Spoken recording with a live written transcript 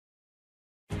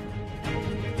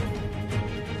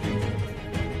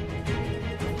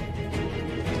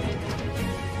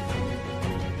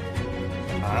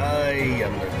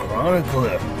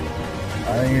chronicler.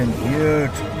 I am here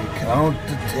to recount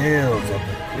the tales of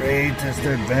the greatest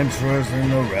adventurers in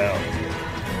the realm.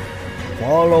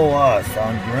 Follow us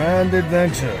on grand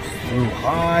adventures through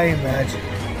high magic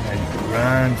and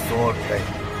grand swordplay.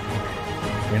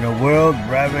 In a world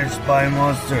ravaged by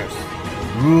monsters,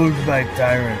 ruled by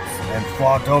tyrants, and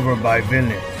fought over by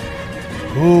villains,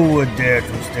 who would dare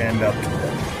to stand up to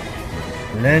them?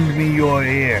 Lend me your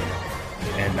ear,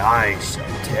 and I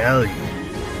shall tell you.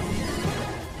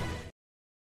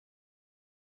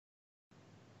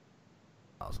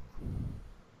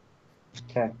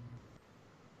 Okay.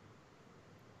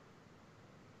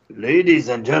 Ladies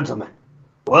and gentlemen,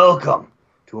 welcome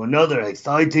to another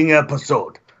exciting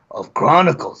episode of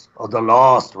Chronicles of the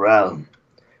Lost Realm.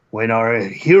 When our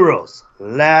heroes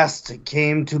last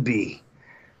came to be,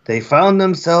 they found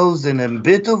themselves in a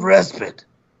bit of respite,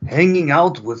 hanging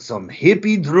out with some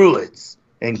hippie druids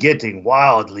and getting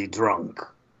wildly drunk.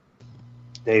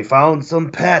 They found some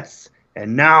pets,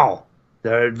 and now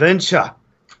their adventure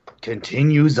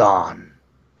continues on.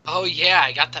 Oh yeah,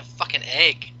 I got that fucking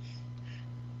egg.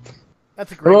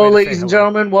 That's a great Hello, way to ladies say and hello.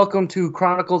 gentlemen. Welcome to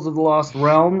Chronicles of the Lost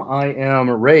Realm. I am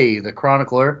Ray, the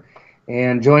Chronicler,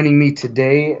 and joining me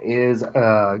today is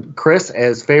Chris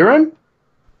as Farron.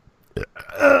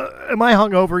 Am I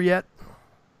hungover yet?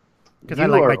 Because I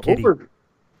like my kitty.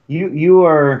 You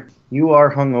are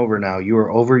hungover now. You are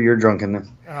over your drunkenness.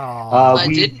 Oh,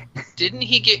 Didn't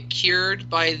he get cured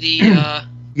by the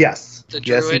Yes. the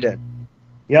Yes, he druid? did.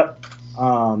 Yep.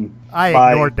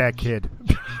 I ignored that kid.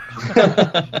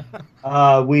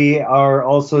 We are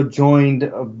also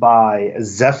joined by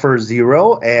Zephyr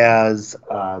Zero as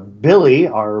Billy,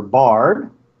 our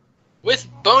bard. With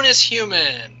bonus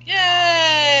human.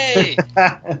 Yay!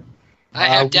 I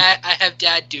have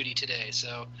dad duty today,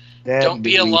 so don't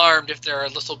be alarmed if there are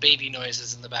little baby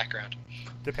noises in the background.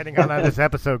 Depending on how this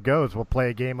episode goes, we'll play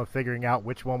a game of figuring out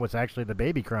which one was actually the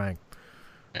baby crying.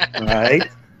 Right.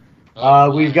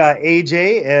 We've got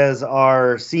AJ as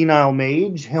our senile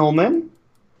mage, Hillman.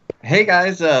 Hey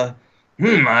guys, I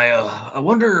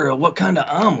wonder what kind of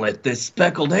omelet this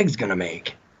speckled egg's gonna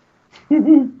make.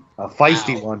 A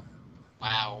feisty one.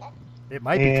 Wow. It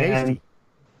might be And tasty.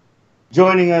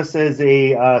 joining us as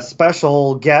a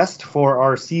special guest for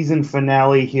our season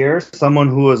finale here, someone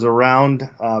who was around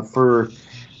for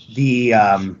the,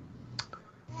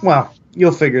 well,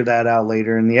 you'll figure that out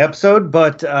later in the episode,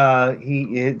 but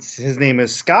his name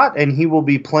is Scott, and he will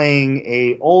be playing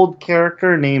a old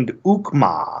character named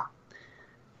Ukma.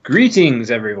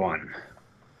 Greetings, everyone.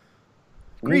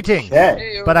 Greetings.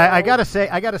 Okay. But I gotta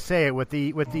say it with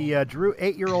the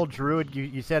 8-year-old druid.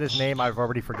 You said his name. I've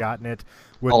already forgotten it.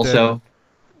 With the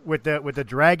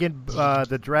dragon,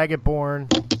 the dragonborn,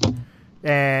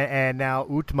 and now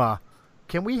Utma.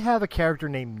 Can we have a character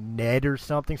named Ned or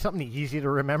something? Something easy to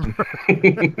remember.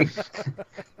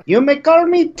 You may call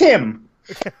me Tim.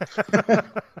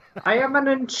 I am an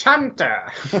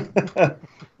enchanter.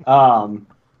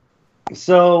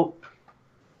 So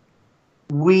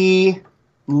we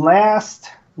last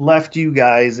left you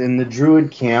guys in the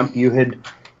druid camp. You had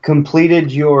completed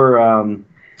your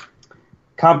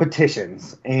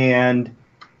competitions and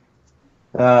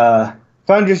Farron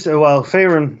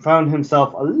found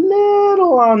himself a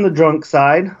little on the drunk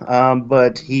side,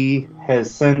 but he has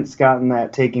since gotten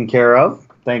that taken care of,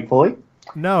 thankfully.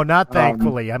 No, not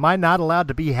thankfully. Am I not allowed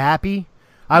to be happy?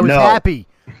 I was No. happy,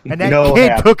 and that No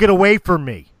kid happy. took it away from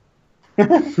me.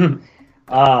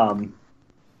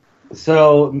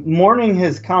 So morning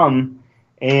has come,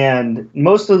 and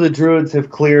most of the druids have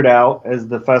cleared out as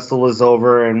the festival is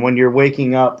over, and when you're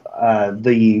waking up,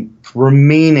 the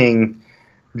remaining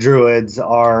druids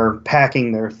are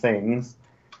packing their things.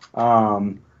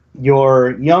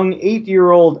 Your young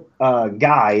 8-year-old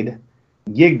guide,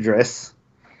 Yggdrasil,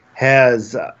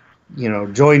 has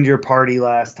joined your party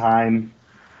last time.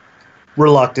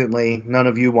 Reluctantly, none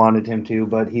of you wanted him to,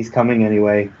 but he's coming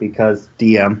anyway because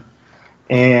DM.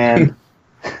 And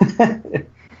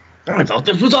I thought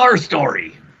this was our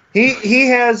story. he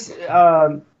has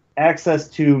access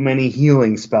to many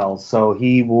healing spells, so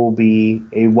he will be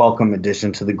a welcome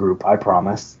addition to the group, I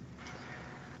promise.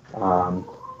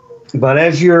 But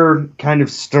as you're kind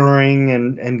of stirring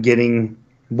and getting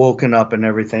woken up and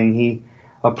everything, he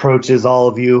approaches all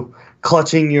of you,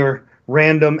 clutching your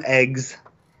random eggs,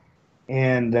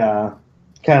 and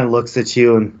kind of looks at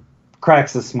you and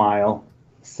cracks a smile.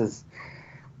 He says,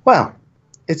 "Well,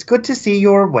 it's good to see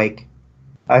you're awake.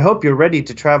 I hope you're ready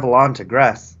to travel on to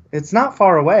Gress. It's not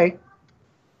far away."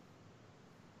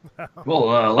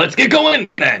 Well, let's get going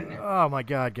then. Oh my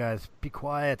God, guys, be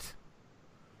quiet.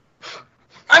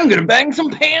 I'm gonna bang some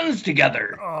pans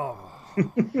together. Oh,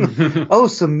 Oh,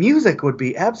 some music would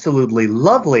be absolutely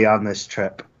lovely on this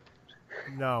trip.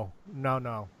 No.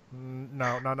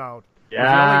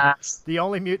 Yeah. The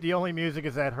only music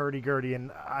is that hurdy-gurdy,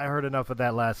 and I heard enough of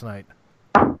that last night.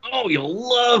 Oh, you'll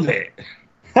love it.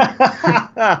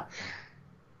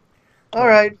 All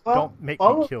right. Well, don't make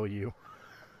me kill you.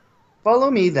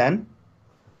 Follow me then.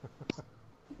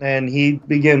 And he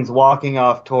begins walking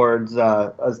off towards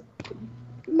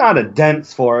not a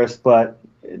dense forest, but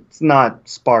it's not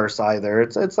sparse either.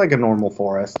 It's like a normal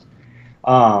forest.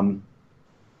 You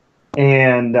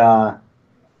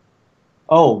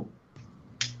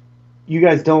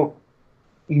guys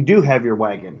you do have your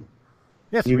wagon.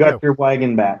 Yes, you got your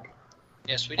wagon back.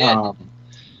 Yes, we did.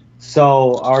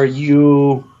 So are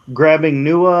you grabbing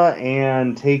Nua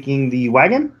and taking the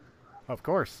wagon? Of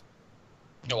course.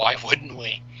 No, why wouldn't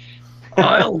we?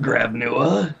 I'll grab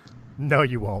Nua. No,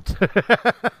 you won't.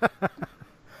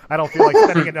 I don't feel like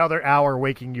spending another hour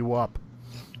waking you up.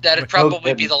 That'd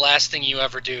probably be the last thing you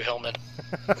ever do, Hillman.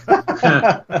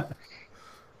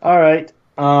 All right.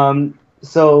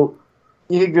 So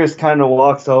Yggdrasil kind of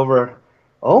walks over.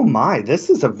 Oh my, this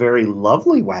is a very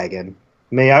lovely wagon.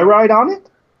 May I ride on it?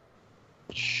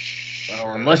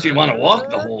 Well, unless you want to walk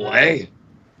the whole way.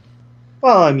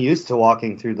 Well, I'm used to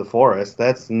walking through the forest.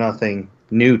 That's nothing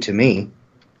new to me.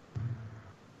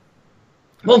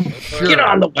 Well, get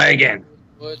on the wagon.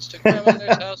 Woods to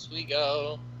grandmother's house we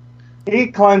go. He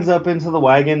climbs up into the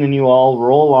wagon, and you all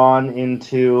roll on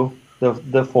into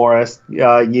the forest.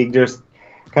 Yggdrasil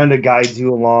kind of guides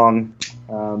you along,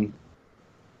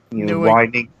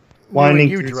 winding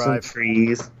through some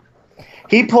trees.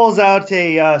 He pulls out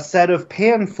a set of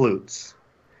pan flutes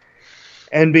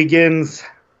and begins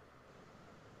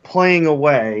playing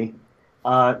away,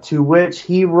 to which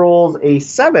he rolls a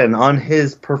 7 on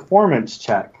his performance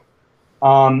check.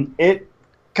 It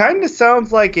kind of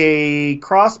sounds like a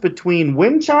cross between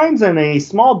wind chimes and a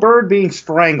small bird being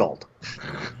strangled.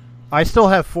 I still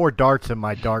have 4 darts in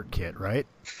my dart kit, right?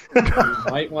 You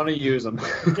might want to use them.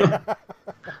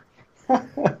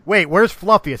 Wait, where's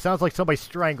Fluffy? It sounds like somebody's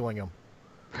strangling him.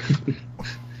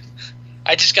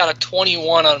 I just got a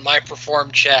 21 on my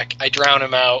perform check. I drown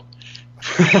him out.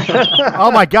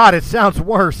 Oh my god, it sounds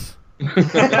worse.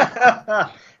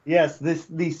 Yes,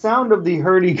 the sound of the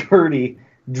hurdy-gurdy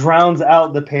drowns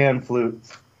out the pan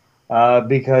flutes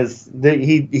because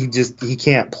he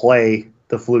can't play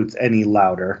the flutes any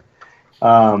louder.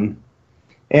 And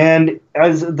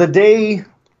as the day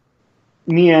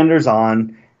meanders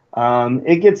on,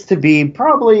 it gets to be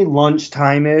probably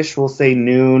lunchtime-ish, we'll say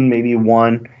noon, maybe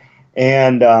 1,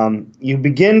 and you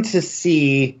begin to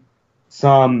see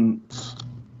some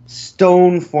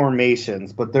stone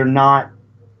formations, but they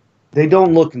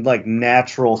don't look like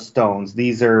natural stones.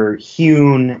 These are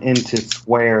hewn into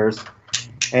squares.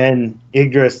 And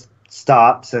Yggdrasil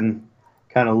stops and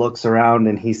kind of looks around,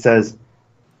 and he says,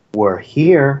 "We're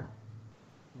here."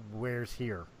 Where's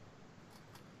here?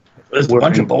 There's a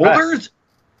bunch of boulders?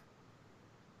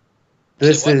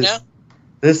 This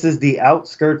is the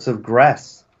outskirts of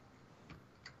Gress.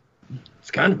 It's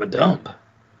kind of a dump.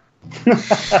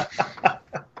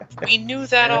 We knew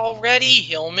that already,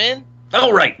 Hillman.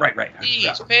 Oh, right.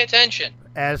 Please, pay attention.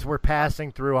 As we're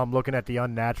passing through, I'm looking at the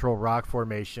unnatural rock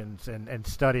formations and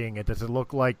studying it. Does it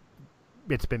look like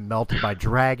it's been melted by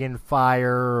dragon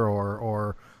fire,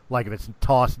 or like if it's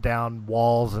tossed down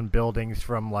walls and buildings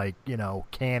from, like,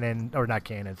 cannon, or not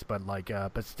cannons, but like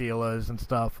pastillas and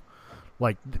stuff?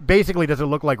 Like, basically, does it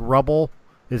look like rubble?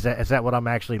 Is that what I'm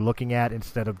actually looking at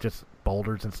instead of just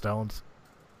boulders and stones?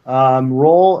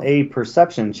 Roll a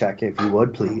perception check, if you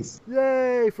would, please.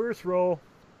 Yay! First roll.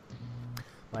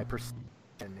 My perception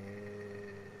is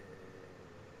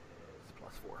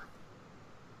 +4.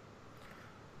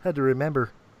 Had to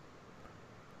remember.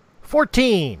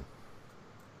 14.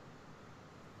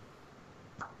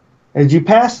 As you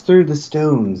pass through the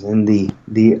stones and the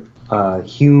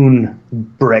hewn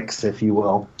bricks, if you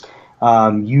will,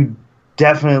 you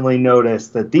definitely notice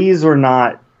that these were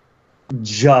not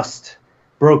just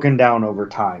broken down over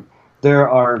time. There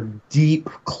are deep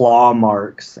claw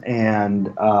marks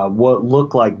and what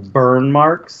look like burn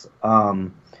marks,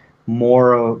 not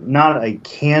a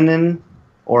cannon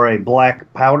or a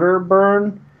black powder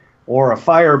burn or a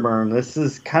fire burn. This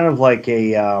is kind of like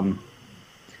a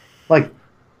like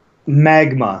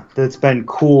magma that's been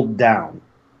cooled down.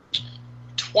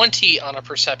 20 on a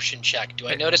perception check. Do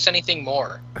I notice anything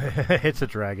more? It's a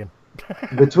dragon.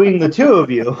 Between the two of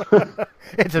you,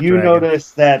 you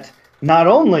notice that not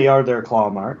only are there claw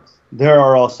marks, there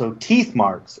are also teeth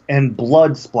marks and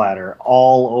blood splatter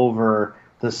all over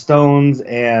the stones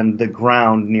and the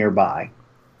ground nearby.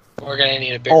 We're gonna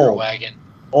need a bigger wagon.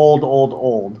 Old.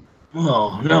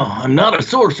 Oh, no, I'm not a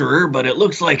sorcerer, but it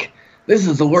looks like this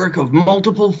is the work of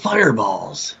multiple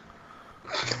fireballs.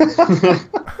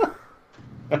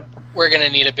 We're gonna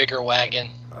need a bigger wagon.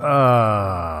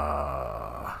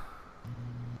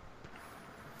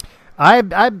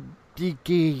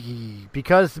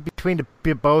 Because between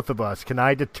both of us, can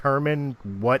I determine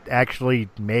what actually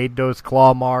made those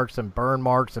claw marks and burn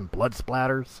marks and blood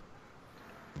splatters?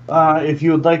 If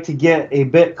you would like to get a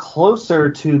bit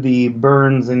closer to the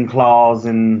burns and claws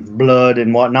and blood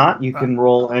and whatnot, you can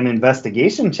roll an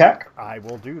investigation check. I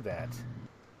will do that.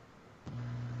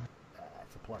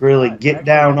 Really get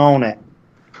down on it.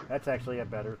 That's actually a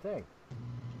better thing.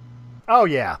 Oh,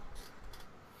 yeah.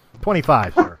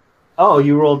 25, sir. Oh,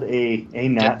 you rolled a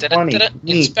nat 20.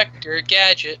 Inspector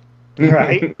Gadget.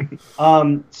 Right.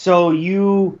 So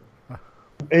you,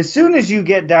 as soon as you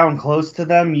get down close to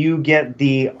them, you get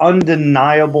the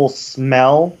undeniable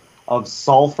smell of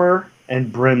sulfur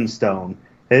and brimstone.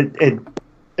 It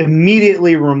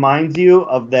immediately reminds you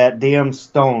of that damn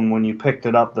stone when you picked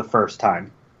it up the first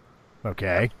time.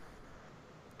 Okay.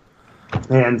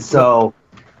 And so,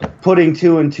 putting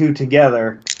two and two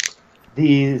together,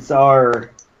 these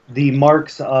are the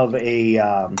marks of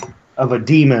a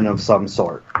demon of some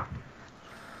sort.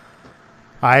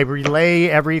 I relay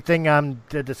everything I'm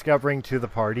discovering to the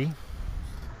party.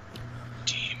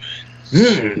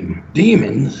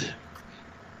 Demons.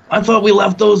 I thought we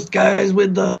left those guys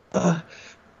with that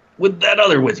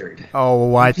other wizard.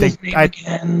 Oh, I think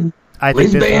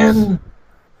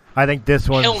this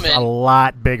one's Hillman. a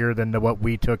lot bigger than what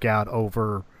we took out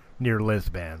over near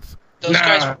Lisbon's. Those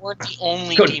guys weren't the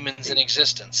only demons in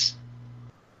existence.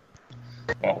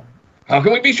 Well, how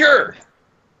can we be sure?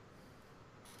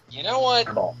 You know what?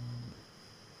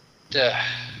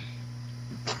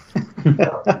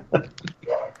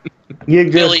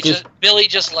 Billy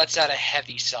just lets out a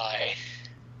heavy sigh.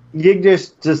 Yig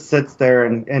just sits there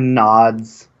and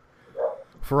nods.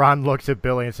 Ferran looks at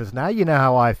Billy and says, "Now you know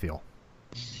how I feel."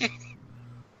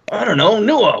 I don't know.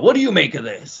 Noah, what do you make of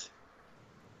this?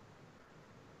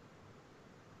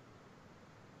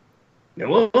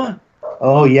 Noah?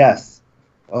 Oh, yes.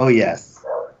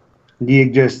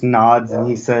 Yig just nods and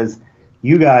he says,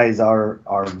 "You guys are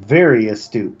very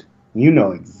astute. You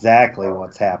know exactly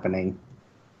what's happening."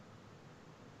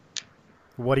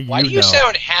 What do you know? Why do you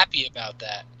sound happy about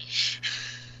that?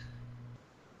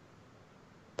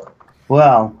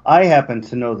 Well, I happen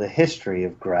to know the history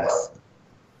of Gress.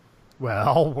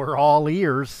 Well, we're all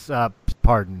ears.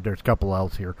 Pardon, there's a couple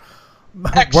else here.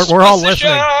 We're all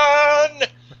listening.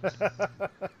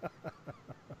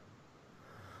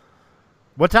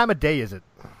 What time of day is it?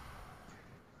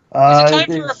 Is it time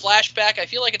for a flashback? I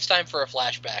feel like it's time for a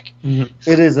flashback.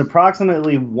 It is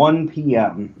approximately 1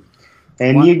 p.m.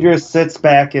 And Yggdrasil sits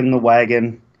back in the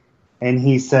wagon and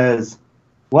he says,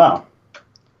 "Well,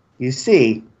 you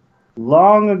see,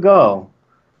 long ago,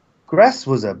 Gress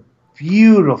was a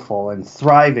beautiful and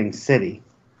thriving city.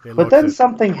 But then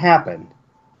something happened.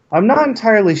 I'm not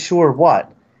entirely sure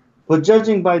what, but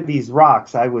judging by these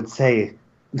rocks, I would say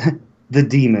the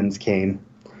demons came.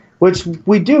 Which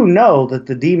we do know that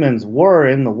the demons were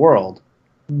in the world,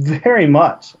 very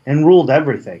much, and ruled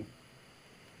everything.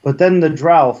 But then the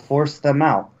Drow forced them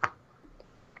out.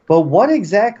 But what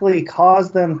exactly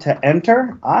caused them to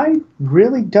enter, I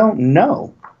really don't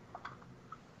know.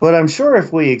 But I'm sure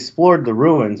if we explored the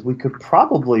ruins, we could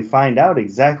probably find out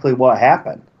exactly what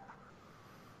happened."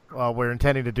 Well, we're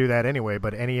intending to do that anyway,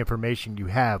 but any information you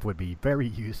have would be very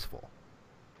useful.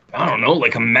 I don't know,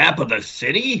 like a map of the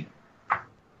city?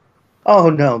 Oh,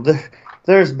 no.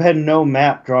 There's been no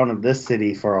map drawn of this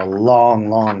city for a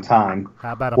long, long time.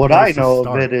 How about what I know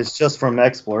of it is just from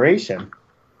exploration.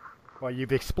 Well,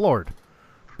 you've explored.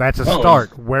 That's a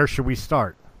start. Where should we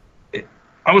start?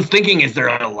 I was thinking, is there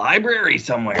a library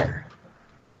somewhere?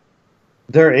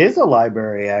 There is a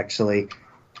library, actually.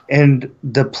 And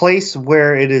the place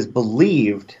where it is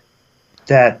believed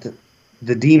that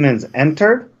the demons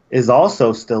entered is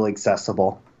also still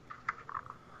accessible.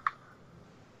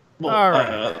 Well, all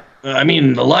right. I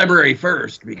mean, the library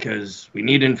first, because we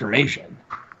need information.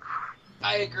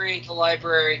 I agree, the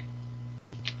library.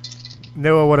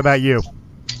 Noah, what about you?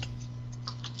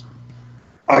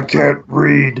 I can't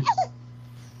read.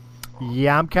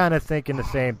 Yeah, I'm kind of thinking the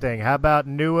same thing. How about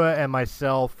Noah and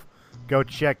myself go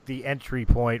check the entry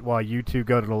point while you two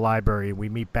go to the library? We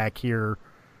meet back here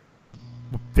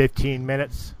 15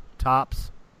 minutes,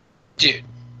 tops. Dude,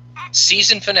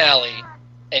 season finale,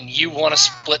 and you want to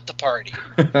split the party.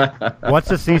 What's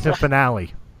the season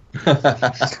finale?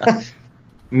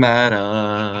 Matter.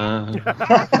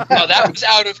 No, that was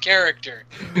out of character.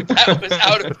 That was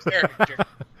out of character.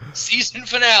 Season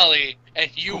finale, and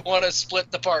you want to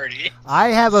split the party. I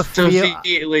have a So feel.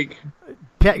 see, like,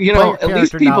 at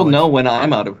least people know when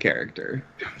I'm out of character.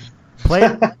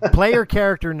 Player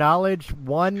character knowledge.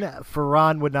 1,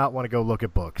 Ferran would not want to go look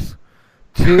at books.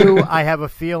 2, I have a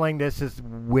feeling this is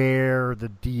where the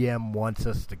DM wants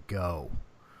us to go.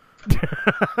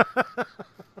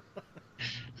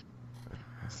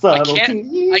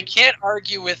 I can't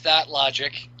argue with that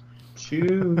logic.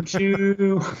 Choo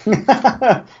choo.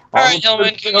 All right,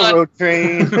 Hillman, come on.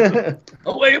 Train.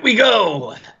 Away we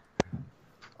go.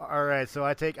 All right, so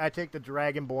I take the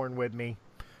Dragonborn with me.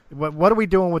 What are we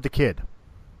doing with the kid?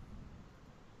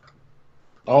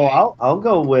 Oh, I'll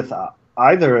go with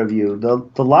either of you.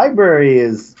 The library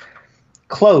is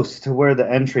close to where the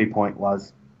entry point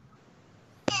was.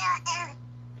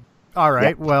 All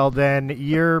right, well then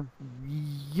you're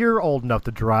old enough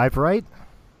to drive, right?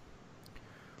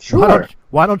 Sure.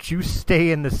 Why don't you stay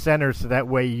in the center so that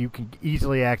way you can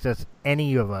easily access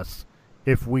any of us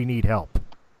if we need help?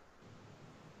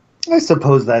 I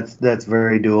suppose that's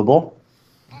very doable.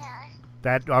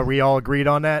 Are we all agreed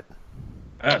on that?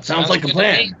 That sounds like a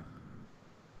plan.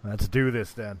 Let's do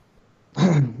this then.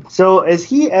 So as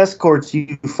he escorts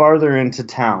you farther into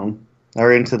town,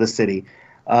 or into the city,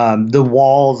 the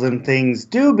walls and things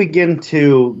do begin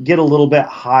to get a little bit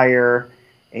higher,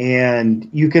 and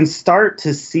you can start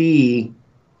to see,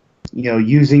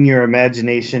 using your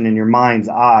imagination and your mind's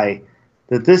eye,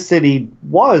 that this city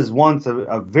was once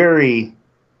a very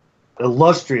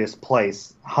illustrious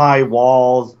place. High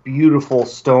walls, beautiful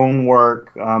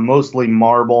stonework, mostly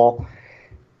marble.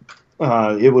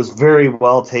 It was very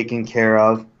well taken care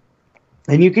of.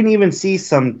 And you can even see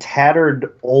some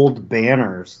tattered old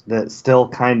banners that still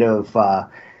kind of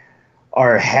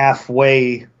are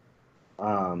halfway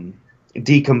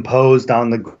decomposed on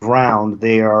the ground.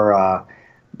 They are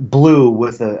blue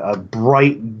with a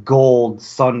bright gold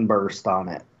sunburst on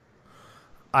it.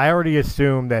 I already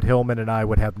assumed that Hillman and I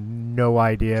would have no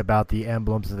idea about the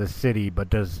emblems of the city, but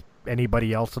does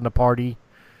anybody else in the party?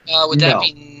 Would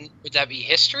that be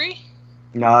history?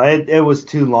 No, it was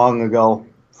too long ago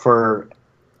for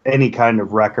any kind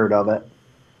of record of it.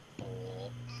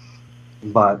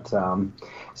 But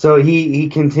so he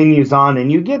continues on, and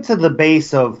you get to the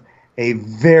base of a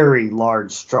very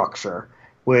large structure,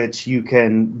 which you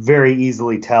can very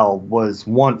easily tell was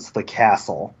once the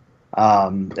castle.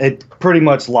 It pretty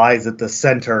much lies at the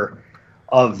center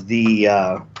of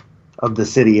the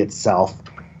city itself.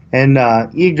 And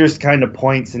Idris kind of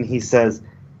points and he says,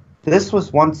 "This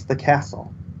was once the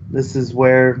castle. This is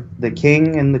where the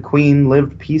king and the queen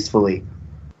lived peacefully.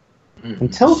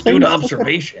 Until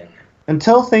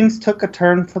things took a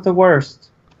turn for the worst.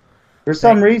 For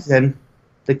some reason,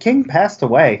 the king passed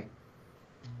away."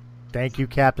 Thank you,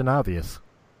 Captain Obvious.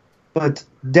 But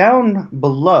down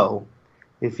below,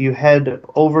 if you head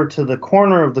over to the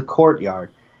corner of the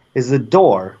courtyard, is a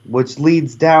door which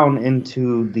leads down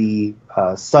into the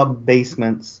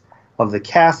sub-basements of the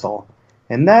castle.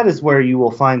 And that is where you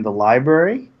will find the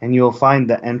library, and you will find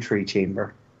the entry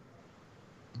chamber.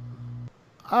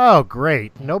 Oh,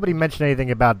 great. Nobody mentioned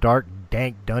anything about dark,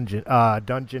 dank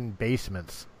dungeon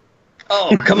basements.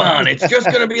 Oh, come on. It's just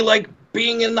going to be like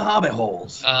being in the hobbit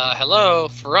holes. Hello,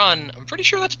 Ferran. I'm pretty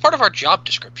sure that's part of our job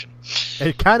description.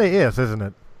 It kind of is, isn't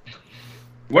it?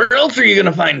 Where else are you going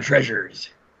to find treasures?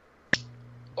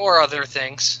 Or other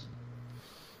things.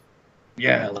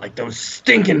 Yeah, like those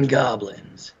stinking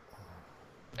goblins.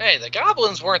 Hey, the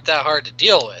goblins weren't that hard to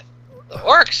deal with. The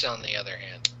orcs, on the other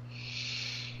hand.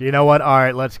 You know what? All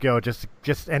right, let's go. Just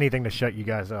anything to shut you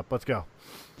guys up. Let's go.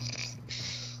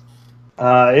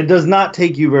 It does not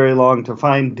take you very long to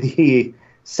find the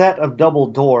set of double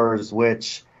doors,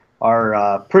 which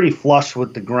are pretty flush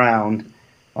with the ground.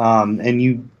 And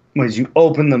as you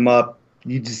open them up,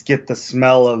 you just get the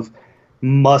smell of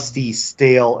musty,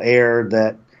 stale air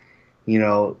that,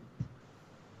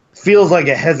 feels like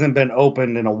it hasn't been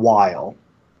opened in a while.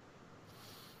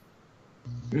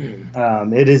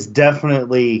 It is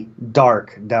definitely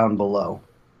dark down below.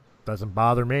 Doesn't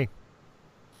bother me.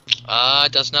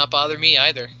 Does not bother me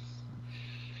either.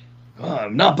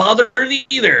 I'm not bothered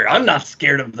either. I'm not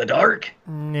scared of the dark.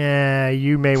 Nah,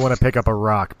 you may want to pick up a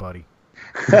rock, buddy.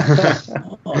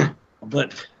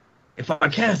 But if I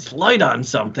cast light on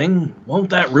something, won't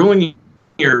that ruin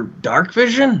your dark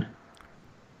vision?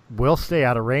 We'll stay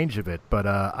out of range of it, but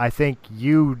I think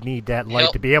you need that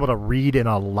light to be able to read in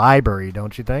a library,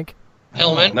 don't you think?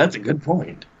 Hillman? That's a good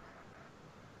point.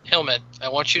 Hillman, I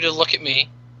want you to look at me.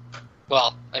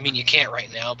 Well, I mean, you can't right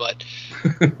now, but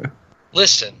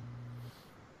listen.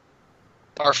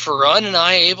 Are Farun and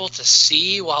I able to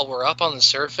see while we're up on the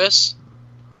surface?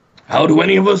 How do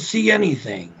any of us see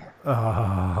anything?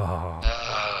 Oh,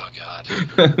 God.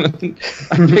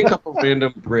 I pick up a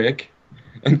random brick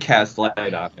and cast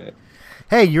light on it.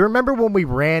 Hey, you remember when we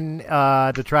ran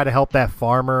to try to help that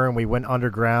farmer and we went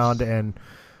underground and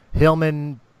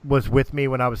Hillman was with me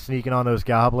when I was sneaking on those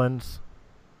goblins?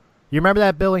 You remember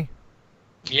that, Billy?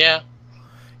 Yeah.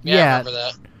 Yeah. I remember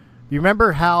that. You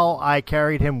remember how I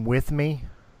carried him with me?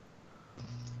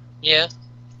 Yeah.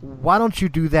 Why don't you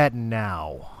do that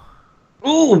now?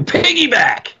 Ooh,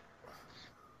 piggyback!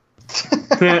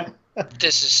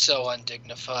 This is so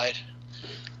undignified.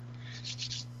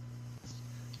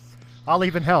 I'll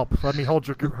even help. Let me hold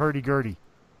your hurdy-gurdy.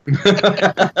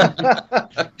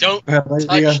 Don't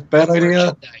Bad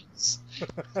idea.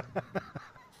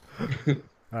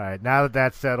 All right, now that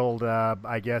that's settled,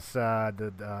 I guess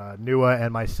Nua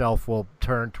and myself will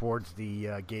turn towards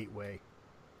the gateway.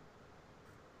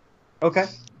 Okay.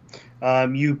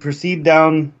 You proceed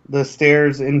down the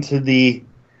stairs into the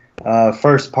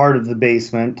first part of the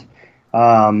basement.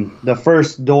 The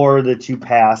first door that you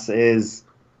pass is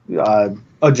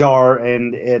ajar,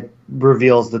 and it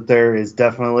reveals that there is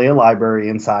definitely a library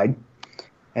inside.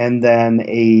 And then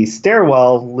a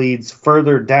stairwell leads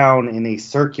further down in a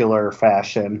circular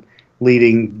fashion,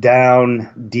 leading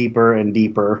down deeper and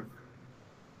deeper,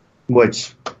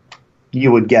 which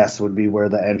you would guess would be where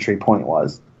the entry point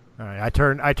was. All right, I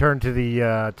turn to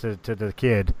the to the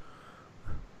kid,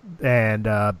 and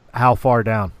how far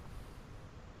down?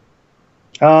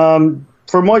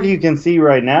 From what you can see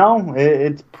right now,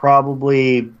 it's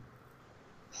probably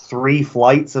 3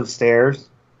 flights of stairs.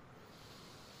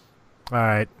 All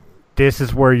right, this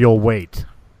is where you'll wait.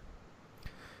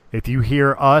 If you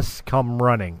hear us, come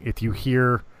running. If you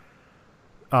hear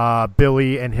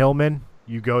Billy and Hillman,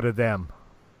 you go to them.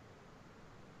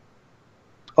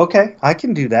 Okay, I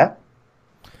can do that.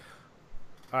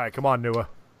 All right, come on, Nua.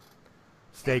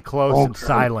 Stay close and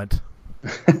silent.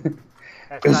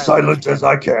 As silent as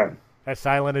I can. As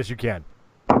silent as you can.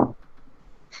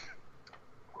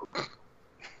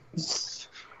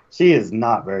 She is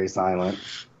not very silent.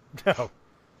 No.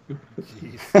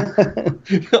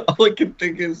 Jeez. All I can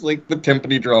think is like the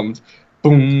timpani drums.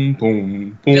 Boom, boom,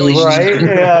 boom. Billy's Right?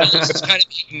 Yeah. just kind of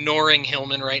ignoring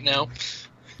Hillman right now.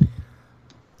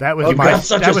 That was my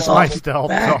stealth.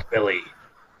 Back, Billy.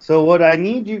 So what I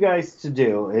need you guys to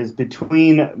do is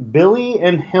between Billy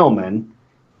and Hillman,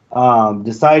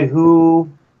 decide who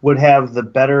would have the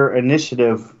better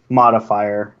initiative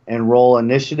modifier and roll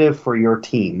initiative for your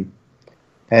team.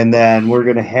 And then we're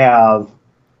going to have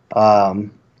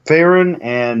Farron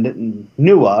and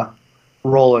Nua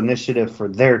roll initiative for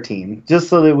their team, just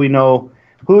so that we know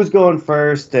who's going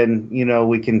first and, you know,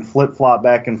 we can flip-flop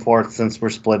back and forth since we're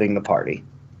splitting the party.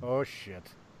 Oh, shit.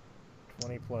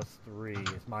 20 plus 3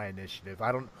 is my initiative.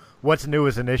 What's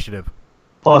Nua's initiative?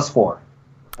 +4.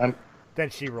 Then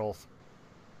she rolls.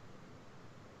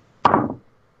 All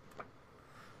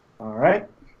right.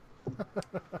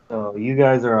 So you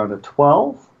guys are on a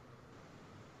 12.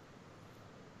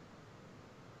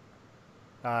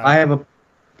 I have a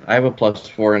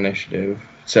 +4 initiative,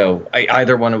 so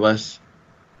either one of us.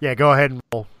 Yeah, go ahead and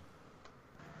roll.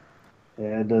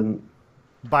 Yeah, it doesn't.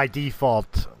 By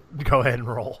default, go ahead and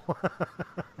roll.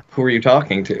 Who are you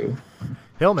talking to?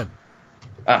 Hillman.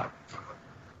 Ah,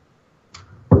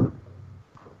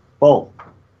 Bull.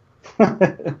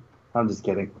 I'm just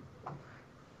kidding.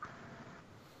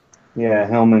 Yeah,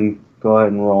 Hillman, go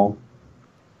ahead and roll.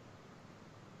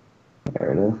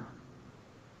 There it is.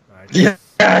 All right.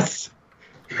 yes.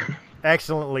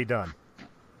 Excellently done.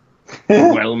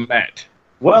 Well met.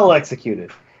 Well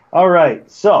executed. All right,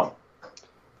 so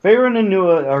Farron and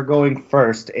Nua are going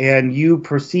first, and you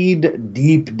proceed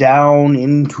deep down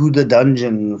into the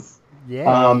dungeons.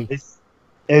 Yeah.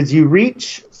 As you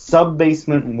reach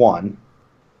sub-basement 1,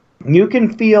 you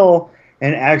can feel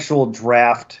an actual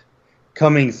draft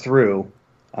coming through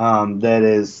that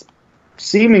is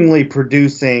seemingly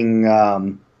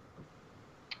producing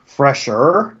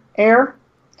fresher air,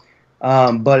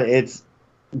 but it's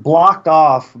blocked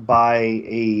off by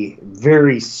a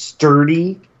very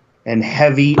sturdy and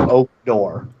heavy oak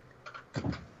door.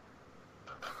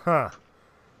 Huh.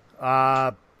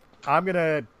 I'm going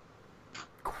to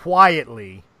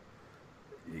quietly,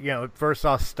 first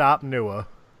I'll stop Nua,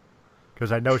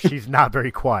 because I know she's not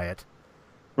very quiet.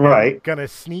 Right. I'm going to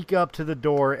sneak up to the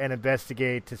door and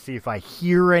investigate to see if I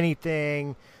hear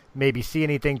anything, maybe see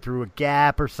anything through a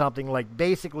gap or something, like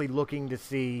basically looking to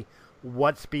see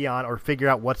what's beyond or figure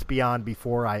out what's beyond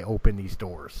before I open these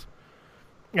doors.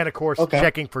 And, of course,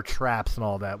 checking for traps and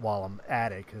all that while I'm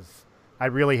at it, because I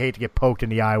really hate to get poked in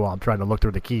the eye while I'm trying to look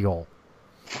through the keyhole.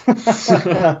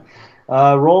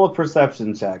 Roll a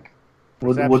perception check.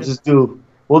 We'll just do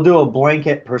a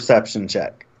blanket perception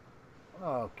check.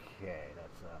 Okay,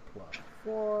 that's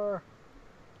 +4.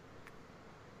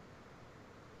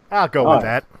 I'll go with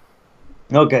that.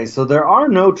 Okay, so there are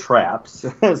no traps,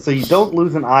 so you don't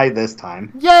lose an eye this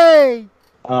time. Yay!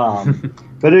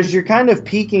 But as you're kind of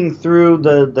peeking through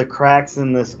the cracks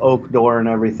in this oak door and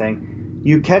everything,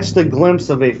 you catch the glimpse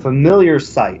of a familiar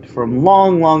sight from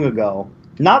long, long ago.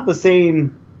 Not the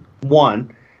same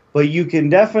one, but you can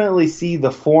definitely see the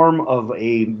form of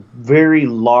a very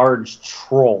large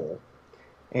troll.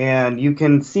 And you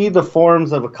can see the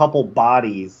forms of a couple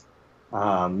bodies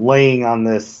laying on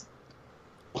this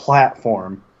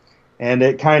platform. And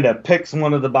it kind of picks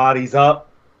one of the bodies up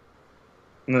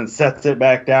and then sets it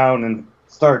back down and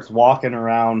starts walking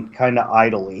around kind of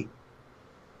idly.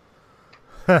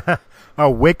 A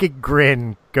wicked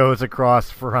grin goes across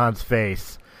Ferran's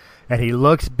face, and he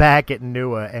looks back at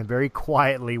Nua and very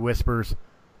quietly whispers,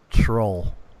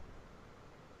 "Troll."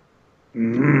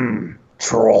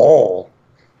 Troll.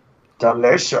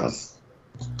 Delicious.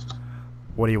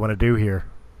 What do you want to do here?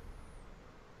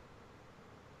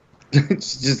 She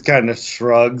just kind of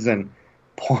shrugs and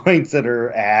points at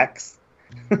her axe.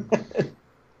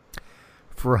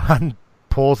 Ferran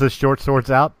pulls his short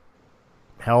swords out.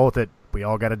 Hell with it. We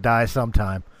all got to die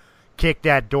sometime. Kick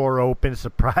that door open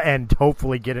and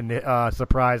hopefully get a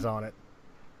surprise on it.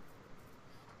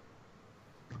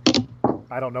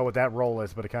 I don't know what that roll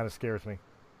is, but it kind of scares me.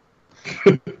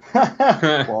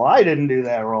 Well, I didn't do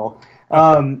that roll.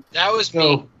 That was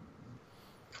me.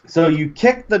 So you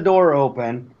kick the door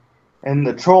open, and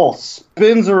the troll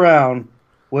spins around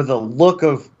with a look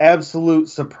of absolute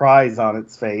surprise on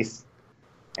its face.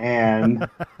 And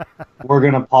we're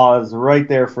going to pause right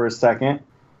there for a second.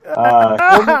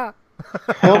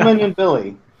 Hillman and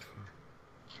Billy,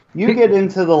 you get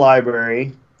into the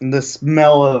library, and the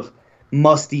smell of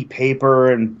musty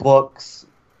paper and books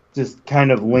just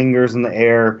kind of lingers in the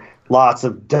air. Lots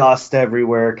of dust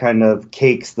everywhere, kind of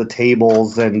cakes the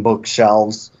tables and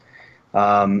bookshelves.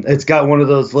 It's got one of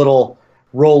those little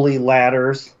rolly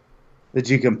ladders that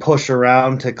you can push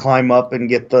around to climb up and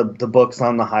get the books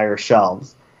on the higher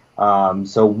shelves.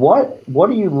 So what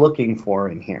are you looking for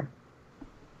in here?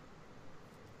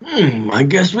 I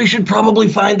guess we should probably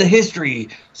find the history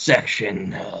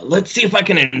section. Let's see if I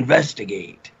can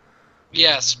investigate.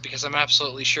 Yes, because I'm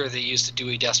absolutely sure they used the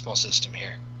Dewey Decimal System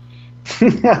here.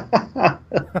 I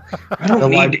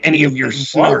don't need any of your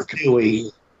smart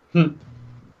Dewey. And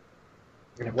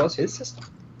it was his system.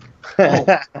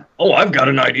 Oh, I've got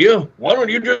an idea. Why don't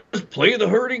you just play the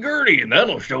hurdy-gurdy, and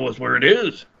that'll show us where it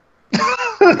is.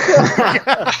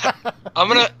 I'm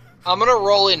gonna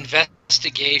roll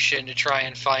investigation to try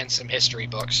and find some history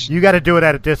books. You got to do it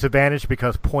at a disadvantage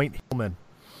because point Hillman.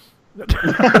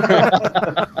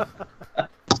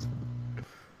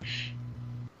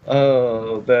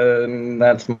 Oh, then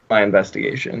that's my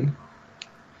investigation.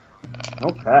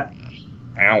 Okay.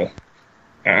 Ow.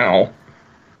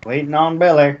 Waiting on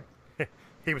Billy.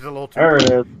 He was a little too. There it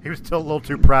is. He was still a little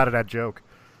too proud of that joke.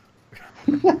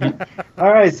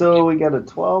 All right, so we got a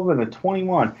 12 and a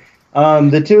 21.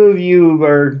 The two of you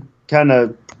are kind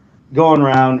of going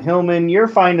around. Hillman, you're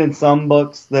finding some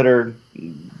books that are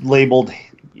labeled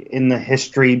in the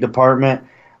history department,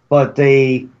 but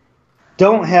they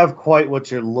don't have quite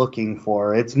what you're looking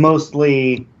for. It's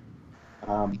mostly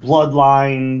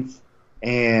bloodlines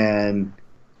and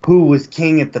who was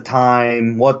king at the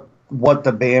time, what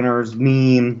the banners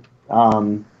mean,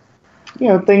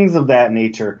 things of that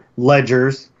nature.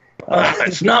 Ledgers.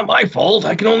 It's not my fault.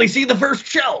 I can only see the first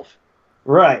shelf.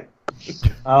 Right.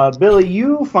 Billy,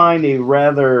 you find a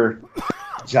rather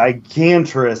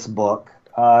gigantorous book.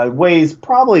 It weighs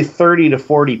probably 30 to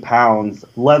 40 pounds,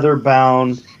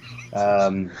 leather-bound,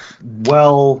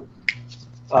 well...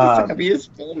 It's heavy as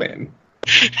Pullman.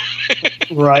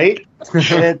 Right?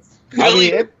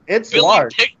 It's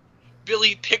large.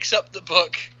 Billy picks up the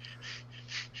book.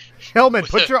 Hillman,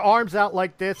 put your arms out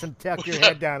like this and tuck your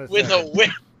head down.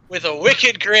 With a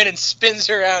wicked grin and spins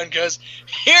around and goes,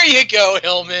 "Here you go,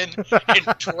 Hillman,"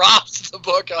 and drops the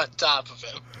book on top of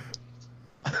him.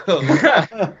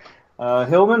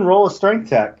 Hillman, roll a strength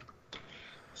check.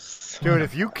 Dude,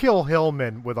 if you kill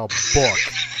Hillman with a book...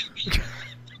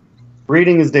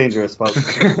 Reading is dangerous, folks.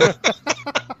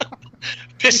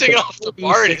 Pissing off the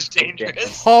bard is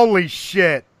dangerous. Holy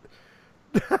shit.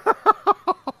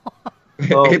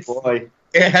 Oh, boy.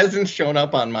 It hasn't shown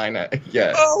up on mine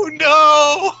yet. Oh,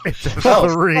 no! It's a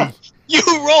 3. He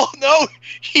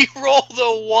rolled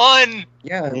the 1.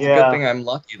 Yeah, it's a good thing I'm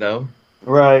lucky, though.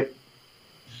 Right.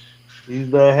 She's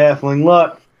the halfling.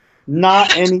 Look,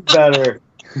 not any better.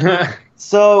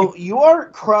 So you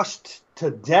aren't crushed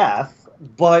to death,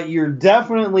 but you're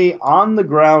definitely on the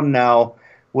ground now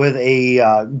with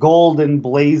a gold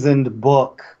emblazoned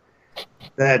book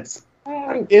that's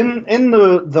in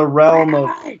the realm of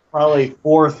probably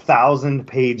 4,000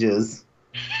 pages.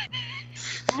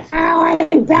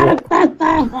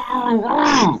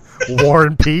 War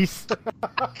and Peace.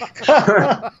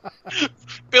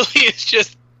 Billy is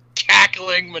just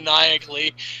cackling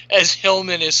maniacally as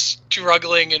Hillman is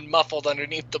struggling and muffled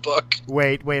underneath the book.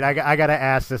 Wait, I gotta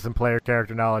ask this in player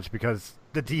character knowledge because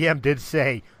the DM did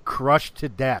say crushed to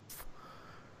death.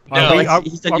 No,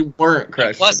 he said you weren't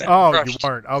crushed to death. Oh, crushed. You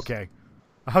weren't. Okay.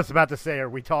 I was about to say, are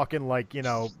we talking like,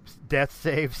 death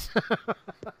saves?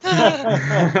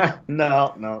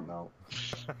 No.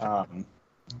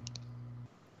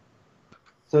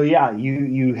 So yeah,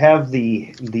 you have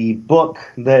the book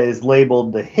that is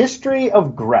labeled The History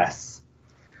of Gress.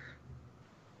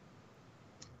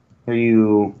 Are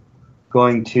you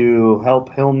going to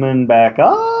help Hillman back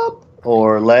up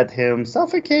or let him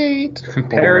suffocate?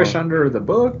 Perish under the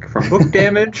book from book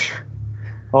damage?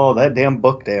 Oh, that damn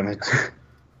book damage.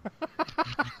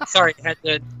 Sorry, I had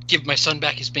to give my son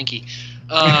back his binky.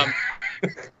 I'm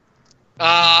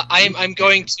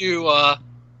going to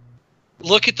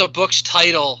look at the book's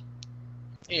title,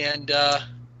 and Billy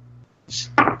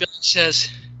says,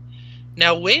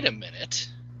 "Now wait a minute,"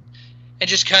 and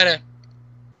just kind of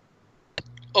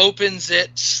opens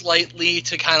it slightly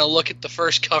to kind of look at the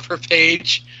first cover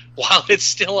page while it's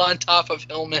still on top of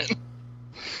Hillman.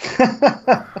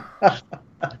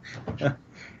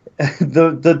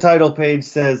 The title page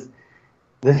says,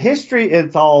 the history,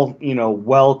 it's all,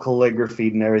 well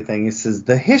calligraphied and everything. It says,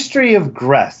 The History of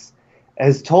Gress,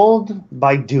 as told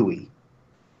by Dewey.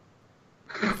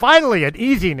 Finally, an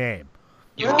easy name.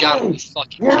 You've got to be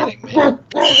fucking kidding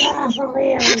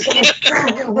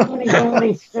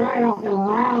me.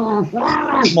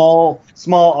 Small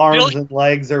arms and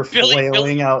legs are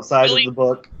flailing outside of the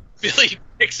book. Billy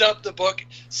picks up the book,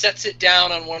 sets it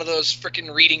down on one of those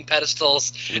freaking reading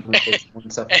pedestals,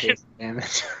 and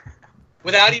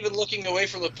without even looking away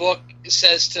from the book,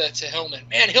 says to Hillman,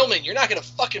 "Man, Hillman, you're not going to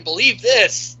fucking believe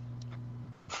this."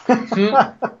 I'm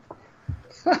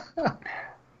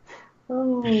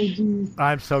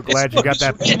so glad you got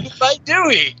that. Written by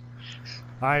Dewey.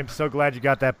 I'm so glad you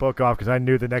got that book off because I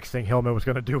knew the next thing Hillman was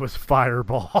going to do was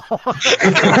fireball.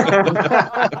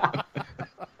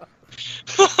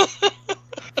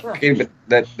 Okay, but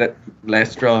that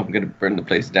last straw, I'm going to burn the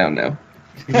place down now.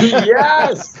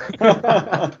 Yes!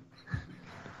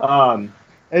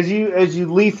 As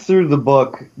you leaf through the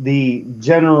book, the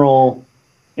general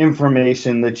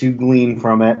information that you glean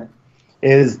from it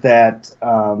is that,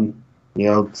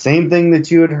 same thing that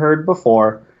you had heard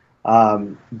before.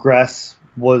 Gress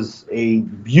was a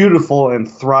beautiful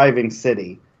and thriving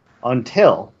city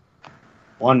until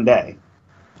one day.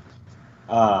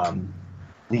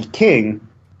 The king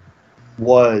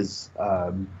was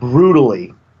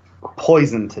brutally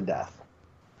poisoned to death.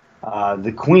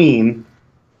 The queen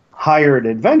hired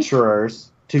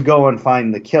adventurers to go and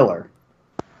find the killer.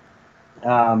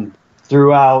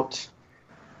 Throughout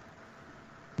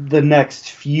the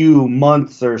next few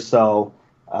months or so,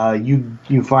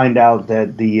 you find out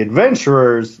that the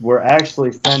adventurers were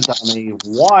actually sent on a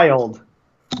wild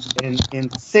and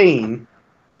insane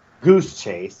goose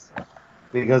chase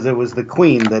because it was the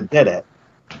queen that did it.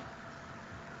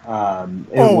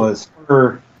 Was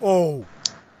her. Oh.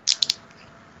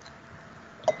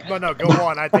 No, go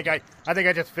on. I think I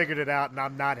just figured it out, and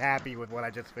I'm not happy with what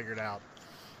I just figured out.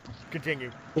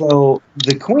 Continue. So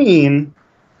the queen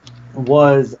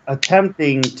was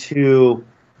attempting to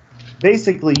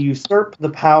basically usurp the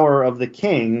power of the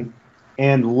king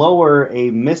and lower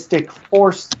a mystic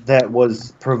force that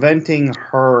was preventing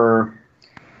her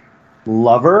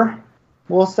lover,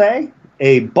 we'll say,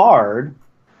 a bard,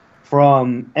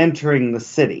 from entering the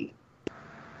city.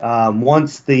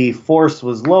 Once the force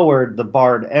was lowered, the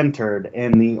bard entered,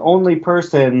 and the only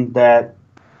person that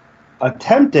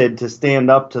attempted to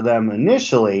stand up to them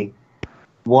initially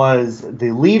was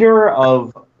the leader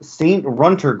of St.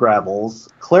 Runtergravel's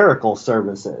clerical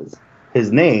services.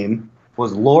 His name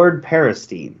was Lord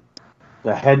Peristine,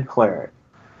 the head cleric.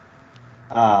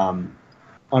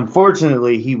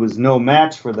 Unfortunately, he was no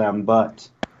match for them, but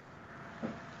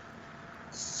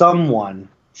someone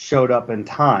showed up in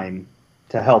time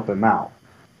to help him out.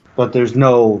 But there's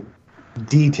no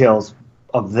details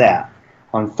of that.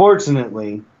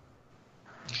 Unfortunately,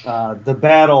 the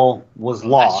battle was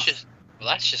lost.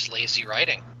 That's just lazy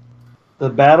writing. The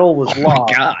battle was lost. Oh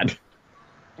my God.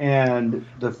 And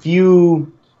the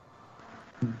few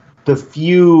the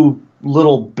few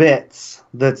little bits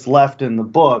that's left in the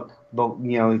book, but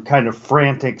kind of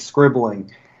frantic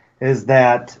scribbling, is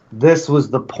that this was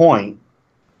the point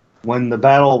when the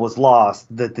battle was lost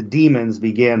that the demons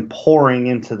began pouring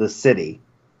into the city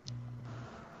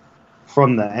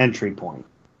from the entry point.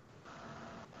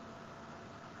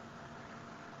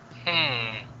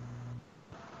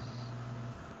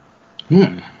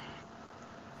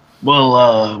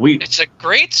 Well, It's a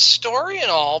great story and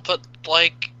all, but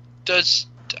I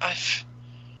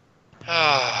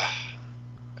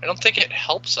don't think it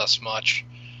helps us much.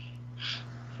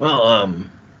 Well,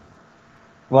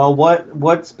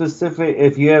 what specific?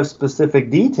 If you have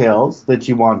specific details that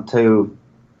you want to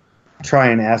try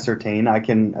and ascertain, I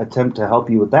can attempt to help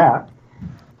you with that.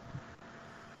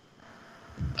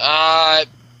 I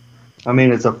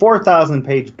mean, it's a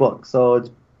 4,000-page book, so it's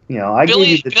I give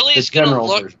you the general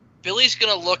version. Billy's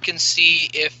gonna look and see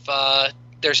if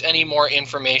there's any more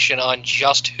information on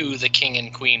just who the king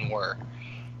and queen were.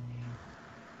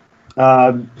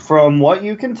 From what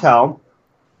you can tell,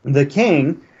 the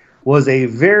king was a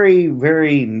very,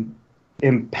 very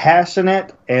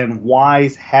impassionate and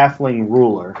wise halfling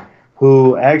ruler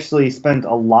who actually spent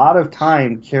a lot of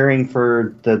time caring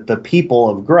for the people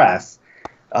of Gress,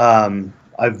 a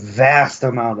vast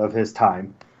amount of his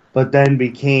time, but then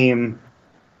became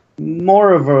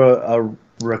more of a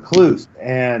recluse,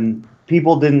 and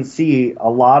people didn't see a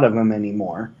lot of him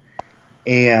anymore.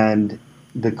 And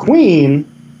the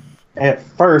queen, at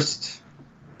first,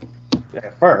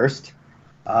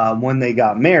 when they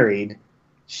got married,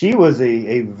 she was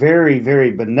a very,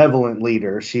 very benevolent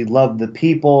leader. She loved the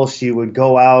people. She would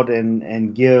go out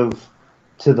and give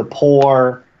to the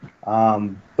poor.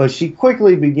 But she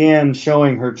quickly began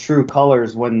showing her true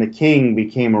colors when the king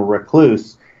became a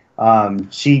recluse.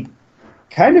 She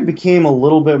kind of became a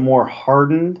little bit more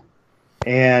hardened,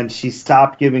 and she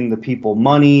stopped giving the people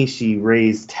money. She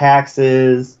raised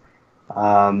taxes.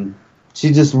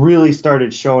 She just really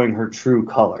started showing her true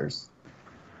colors.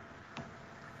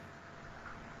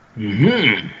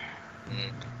 I'm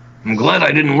glad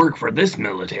I didn't work for this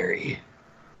military.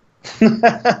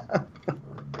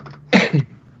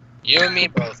 You and me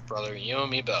both, brother. You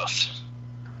and me both.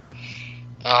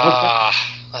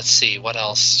 Let's see. What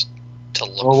else to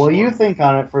look for? Well, while you think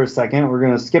on it for a second, we're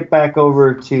going to skip back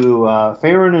over to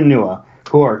Faerun and Nua,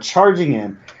 who are charging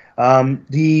in.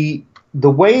 The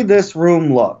way this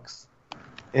room looks,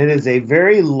 it is a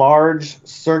very large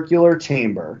circular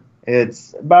chamber.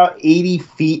 It's about 80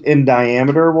 feet in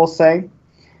diameter, we'll say.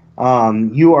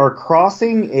 You are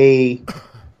crossing a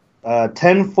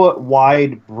 10-foot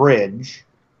wide bridge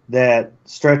that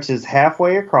stretches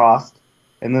halfway across,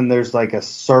 and then there's like a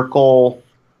circle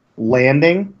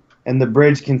landing, and the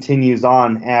bridge continues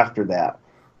on after that.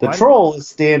 The troll is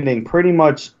standing pretty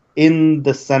much in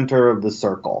the center of the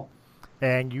circle.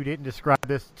 And you didn't describe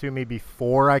this to me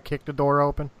before I kicked the door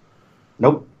open?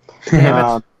 Nope.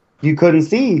 You couldn't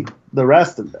see the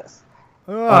rest of this.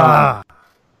 But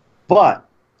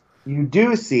you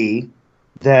do see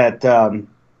that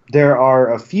there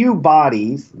are a few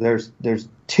bodies. There's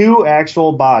 2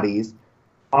 actual bodies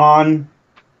on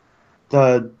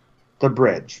the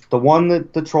bridge. The one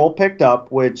that the troll picked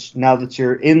up, which now that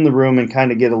you're in the room and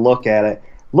kind of get a look at it,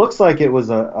 looks like it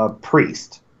was a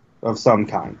priest of some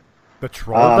kind. The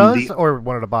troll does, or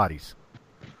one of the bodies?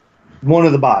 One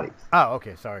of the bodies. Oh,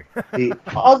 okay, sorry. The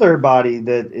other body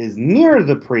that is near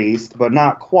the priest, but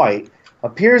not quite,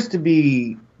 appears to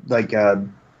be like a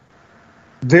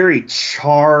very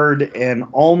charred and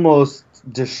almost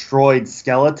destroyed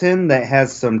skeleton that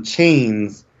has some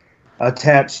chains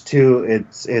attached to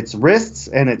its wrists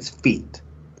and its feet.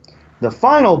 The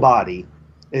final body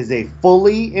is a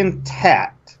fully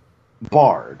intact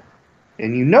bard.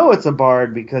 And you know it's a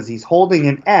bard because he's holding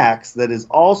an axe that is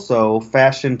also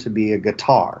fashioned to be a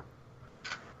guitar.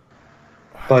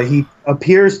 But he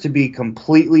appears to be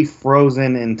completely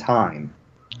frozen in time.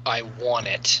 I want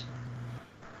it.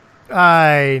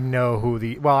 I know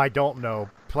who well, I don't know.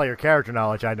 Player character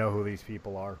knowledge, I know who these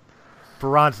people are.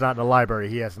 Faran's not in the library.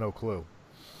 He has no clue.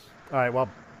 All right, well,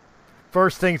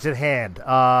 first things at hand.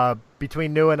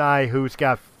 Between New and I, who's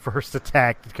got first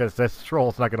attack, because this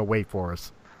troll's not going to wait for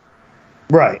us.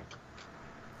 Right.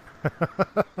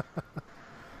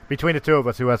 Between the two of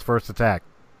us, who has first attack?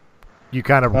 You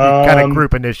kind of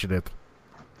group initiative.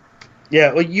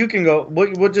 Yeah, well, you can go.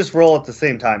 We'll just roll at the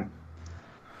same time.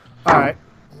 All right.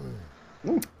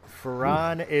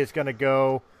 Faran is going to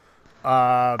go.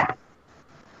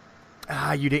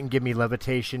 You didn't give me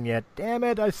levitation yet. Damn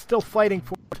it! I'm still fighting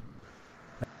for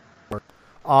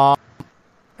it.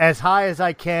 As high as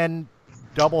I can,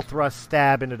 double thrust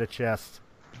stab into the chest.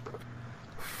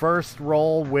 First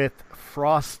roll with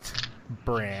Frost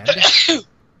Brand.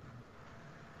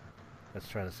 Let's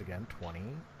try this again. 20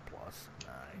 plus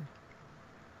 9.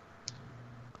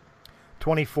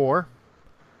 24.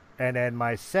 And then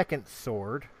my second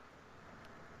sword.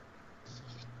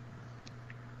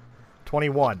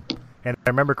 21. And if I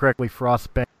remember correctly,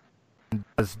 Frostband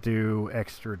does do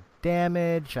extra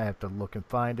damage. I have to look and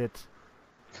find it.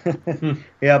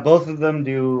 Yeah, both of them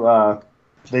do.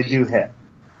 They do hit.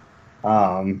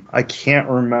 I can't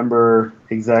remember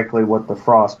exactly what the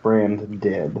Frostbrand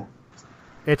did.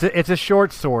 It's a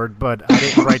short sword, but I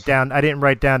didn't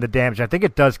write down the damage. I think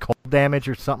it does cold damage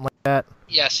or something like that.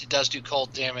 Yes, it does do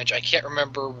cold damage. I can't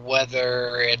remember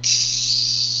whether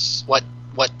it's what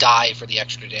die for the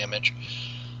extra damage.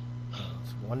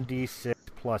 It's 1d6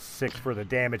 plus 6 for the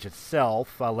damage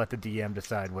itself. I'll let the DM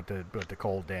decide what the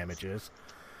cold damage is.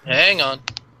 Hang on.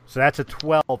 So that's a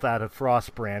 12 out of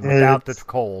Frostbrand without the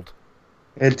cold.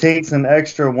 It takes an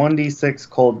extra 1d6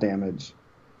 cold damage.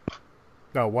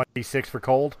 No, 1d6 for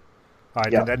cold? All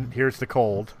right, Yeah. then here's the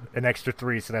cold. An extra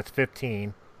 3, so that's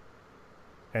 15.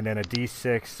 And then a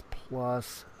d6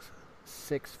 plus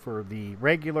 6 for the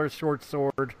regular short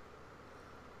sword.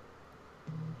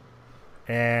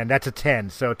 And that's a 10,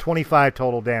 so 25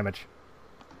 total damage.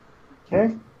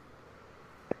 Okay.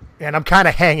 And I'm kind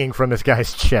of hanging from this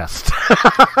guy's chest.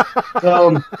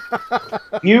 So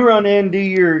you run in, do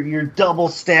your double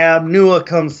stab. Nua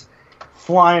comes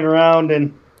flying around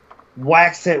and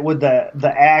whacks it with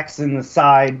the axe in the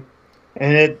side,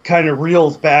 and it kind of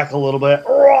reels back a little bit.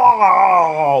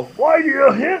 Oh, why do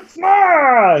you hit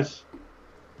smash?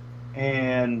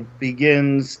 And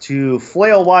begins to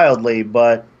flail wildly,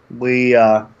 but we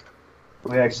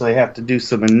actually have to do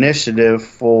some initiative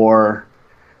for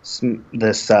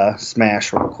this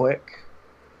smash real quick.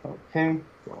 Okay,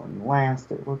 going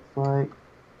last it looks like.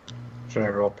 Should I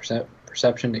roll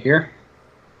perception to hear?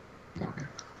 Okay.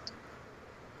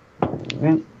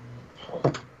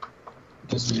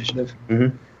 Just initiative.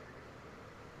 Mm-hmm.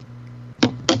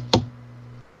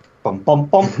 Bum bum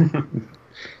bum.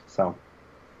 So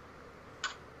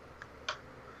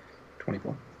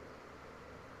 24.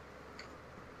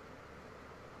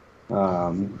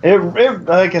 It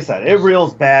like I said, it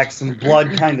reels back. Some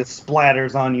blood kind of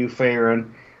splatters on you,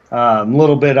 Farron. A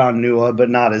little bit on Nua, but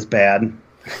not as bad.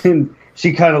 And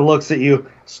she kind of looks at you.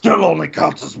 Still only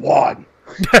counts as one.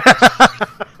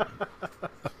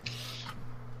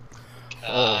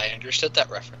 I understood that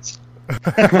reference.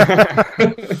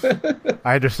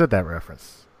 I understood that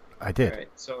reference. I did. All right,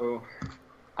 so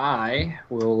I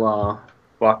will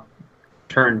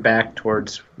turn back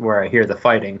towards where I hear the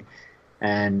fighting,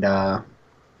 and I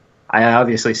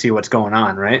obviously see what's going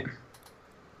on, right?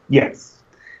 Yes.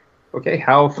 Okay,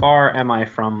 how far am I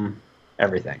from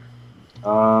everything?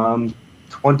 20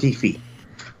 feet.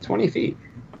 20 feet.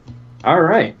 All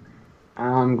right.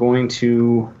 I'm going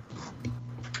to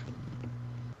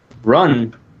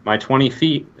run my 20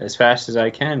 feet as fast as I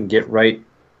can, get right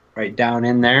down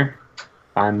in there.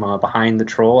 I'm behind the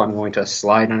troll. I'm going to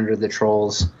slide under the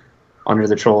troll's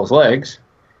legs,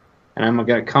 and I'm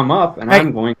going to come up, and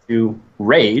I'm going to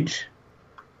rage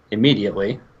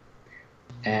immediately,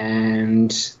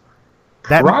 and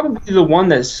probably the one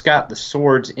that's got the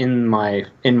swords in my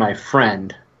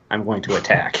friend, I'm going to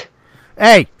attack.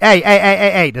 Hey!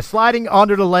 The sliding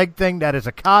under the leg thing, that is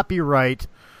a copyright.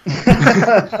 Go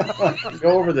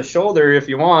over the shoulder if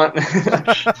you want.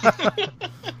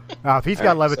 If he's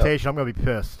got levitation, I'm going to be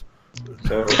pissed.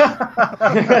 So,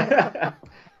 I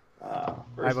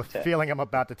have a feeling I'm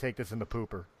about to take this in the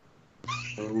pooper.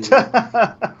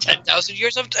 10,000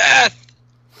 years of death!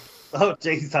 Oh,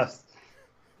 Jesus.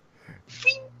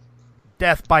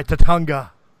 Death by Tatunga.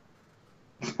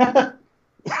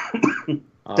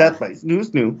 Death by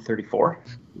Snoo. 34.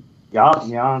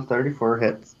 Yeah, 34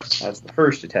 hits. That's the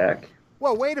first attack.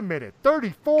 Whoa, wait a minute.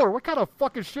 34? What kind of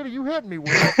fucking shit are you hitting me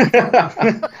with?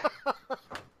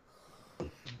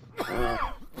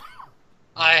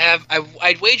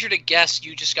 I'd wager to guess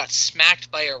you just got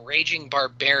smacked by a raging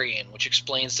barbarian, which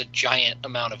explains the giant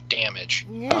amount of damage.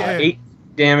 Yeah. 8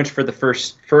 damage for the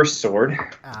first sword.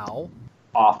 Ow.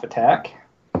 Off attack.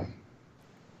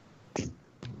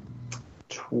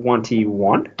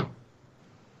 21.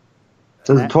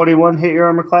 Does the 21 hit your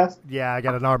armor class? Yeah, I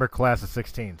got an armor class of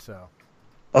 16, so.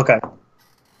 Okay.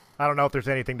 I don't know if there's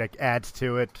anything that adds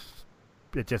to it.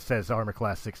 It just says armor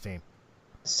class 16.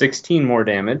 16 more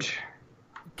damage.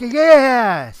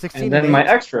 Yeah! 16 And then my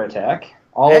extra attack.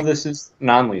 All of this is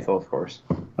non-lethal, of course.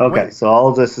 Okay, so all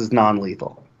of this is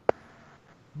non-lethal.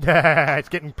 It's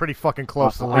getting pretty fucking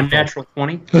close to lethal. Unnatural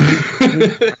 20.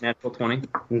 Unnatural 20.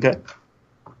 Okay.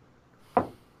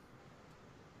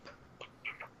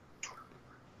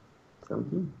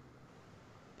 17.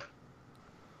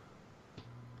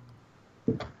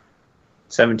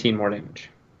 17 more damage.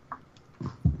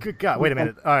 Good God! Wait a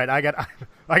minute. All right, I got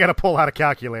to pull out a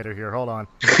calculator here. Hold on.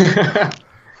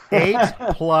 8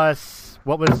 plus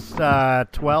what was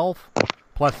 12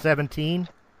 plus 17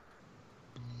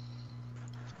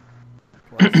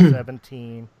 plus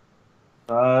 17.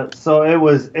 So it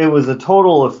was a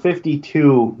total of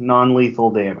 52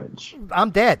 non-lethal damage.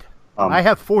 I'm dead. I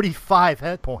have 45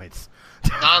 hit points.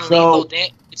 Non-lethal.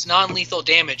 It's non-lethal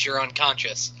damage. You're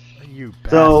unconscious. You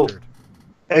bastard. So,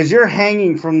 as you're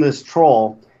hanging from this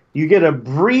troll, you get a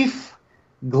brief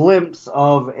glimpse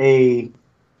of a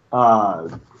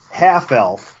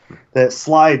half-elf that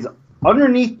slides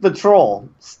underneath the troll,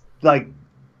 like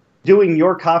doing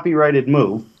your copyrighted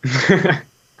move,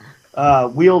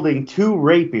 wielding 2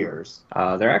 rapiers.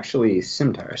 They're actually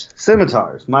scimitars.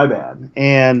 Scimitars, my bad.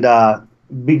 And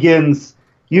begins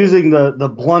using the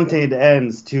blunted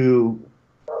ends to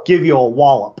give you a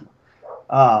wallop.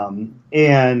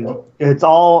 And it's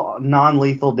all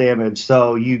non-lethal damage,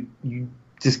 so you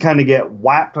just kind of get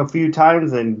whacked a few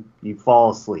times and you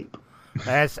fall asleep.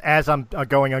 As I'm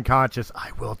going unconscious,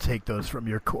 I will take those from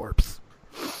your corpse.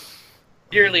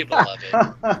 Dearly beloved, we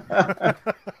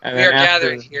are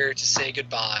gathered here to say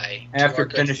goodbye. After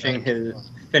finishing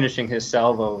his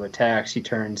salvo of attacks, he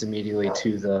turns immediately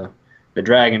to the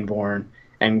Dragonborn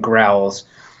and growls,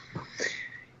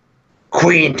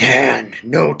 "Queen Tan,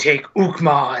 no take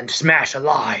Ukma and smash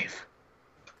alive."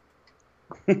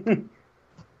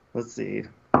 Let's see.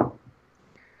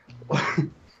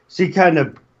 She kind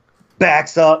of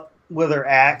backs up with her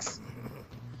axe.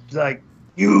 She's like,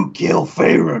 "You kill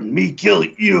Faerun, me kill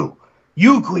you.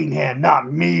 You Queen Hand, not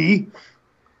me."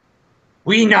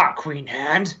 "We not Queen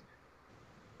Hand.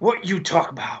 What you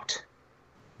talk about?"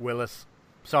 Willis.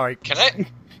 Sorry. Can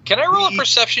I roll a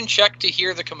perception check to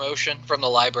hear the commotion from the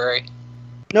library?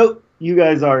 Nope. You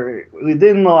guys are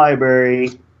within the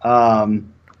library,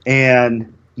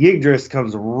 and Yggdrasil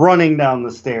comes running down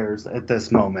the stairs at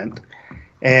this moment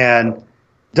and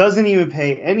doesn't even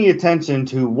pay any attention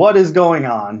to what is going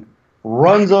on,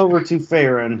 runs over to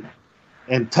Faerun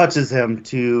and touches him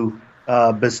to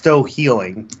bestow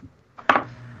healing.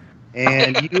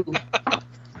 And you...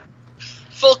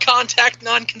 Full contact,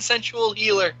 non-consensual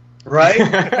healer.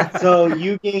 Right? So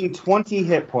you gain 20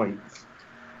 hit points.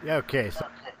 Yeah, okay, so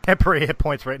temporary hit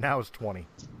points right now is 20.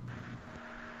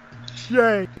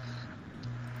 Yay!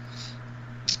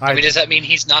 I mean, does that mean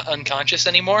he's not unconscious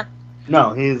anymore?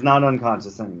 No, he is not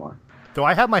unconscious anymore. Do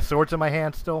I have my swords in my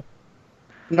hand still?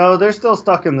 No, they're still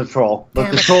stuck in the troll. But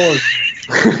Damn the it. troll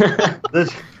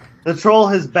is the troll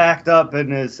has backed up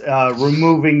and is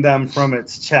removing them from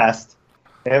its chest.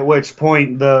 At which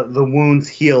point the wounds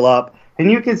heal up,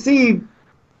 and you can see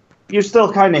you're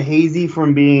still kind of hazy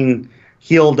from being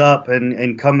healed up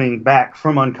and coming back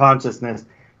from unconsciousness.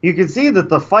 You can see that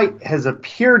the fight has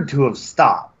appeared to have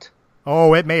stopped.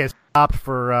 Oh, it may have stopped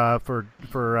for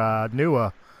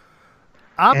Nua.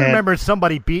 I remember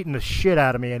somebody beating the shit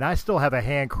out of me, and I still have a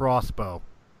hand crossbow.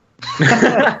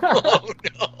 Oh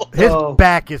no! His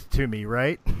back is to me,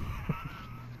 right?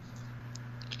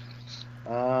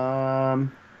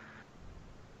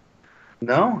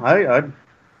 No, I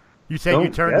You said you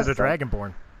turned to the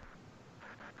Dragonborn.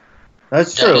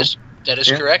 That's true. That is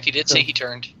correct. He did say he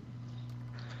turned.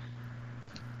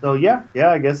 So yeah,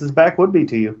 I guess his back would be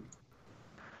to you.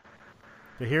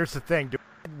 So here's the thing: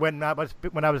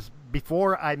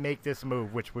 before I make this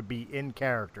move, which would be in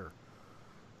character,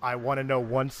 I want to know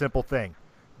one simple thing: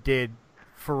 did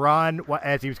Faerun,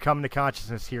 as he was coming to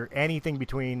consciousness, hear anything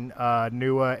between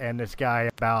Nua and this guy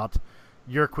about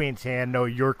your Queen's Hand? No,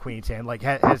 your Queen's Hand. Like,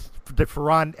 did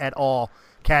Faerun at all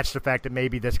catch the fact that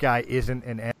maybe this guy isn't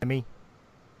an enemy?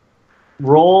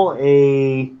 Roll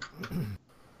a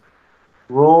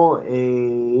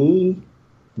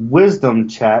wisdom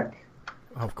check.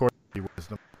 Of course,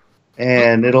 wisdom.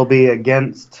 And it'll be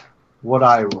against what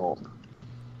I rolled.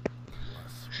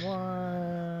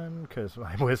 +1, because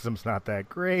my wisdom's not that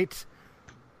great.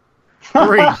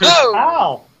 3.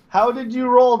 Ow! How did you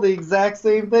roll the exact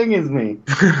same thing as me?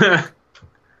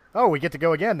 Oh, we get to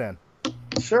go again then.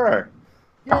 Sure.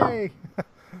 Yay!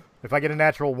 If I get a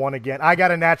natural 1 again, I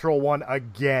got a natural 1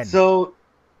 again. So,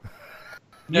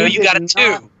 no, you got a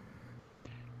 2.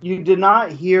 You did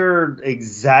not hear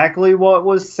exactly what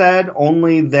was said,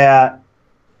 only that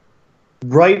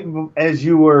right as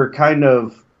you were kind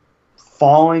of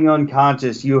falling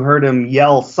unconscious, you heard him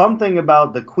yell something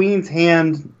about the Queen's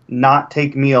Hand not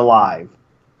take me alive.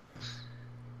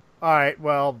 All right,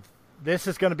 well, this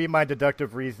is going to be my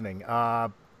deductive reasoning. I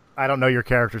don't know your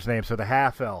character's name, so the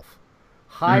half-elf.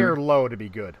 High or low to be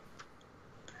good?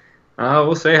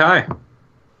 We'll say hi.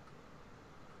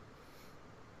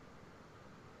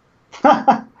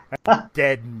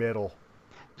 Dead middle.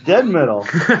 Dead middle.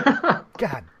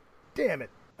 God damn it.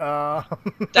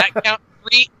 That count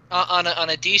 3 on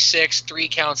a D6. 3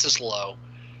 counts as low.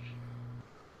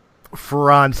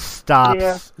 Ferran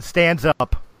stops, stands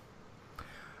up,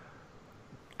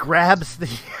 grabs the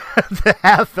the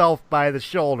half elf by the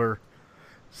shoulder,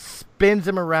 spins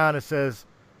him around, and says,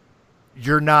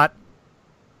 "You're not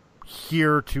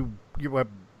here to."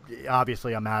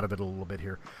 Obviously, I'm out of it a little bit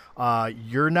here.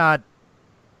 You're not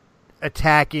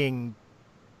attacking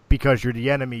because you're the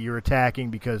enemy. You're attacking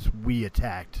because we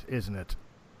attacked, isn't it?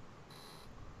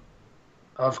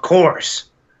 Of course.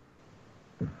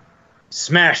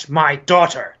 Smash my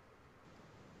daughter.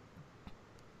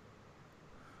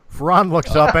 Ferran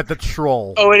looks up at the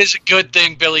troll. Oh, it is a good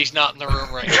thing Billy's not in the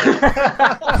room right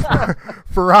now.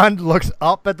 Ferran looks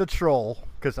up at the troll,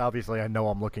 because obviously I know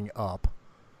I'm looking up.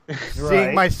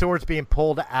 Seeing my swords being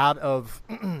pulled out of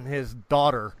his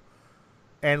daughter,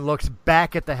 and looks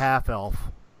back at the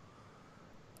half-elf.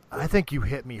 I think you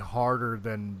hit me harder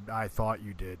than I thought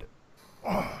you did.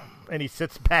 And he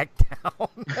sits back down.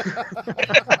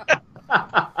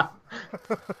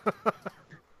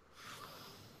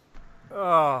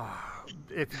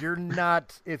 If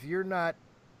you're not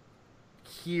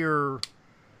here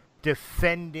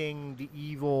defending the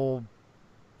evil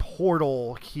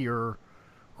portal here,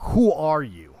 who are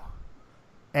you?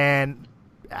 And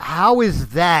how is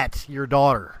that your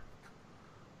daughter?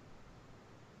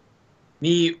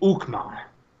 Me Ukma.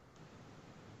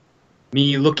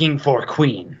 Me looking for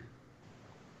queen.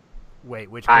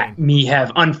 Wait, which queen? Me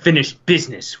have unfinished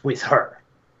business with her.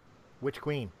 Which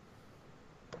queen?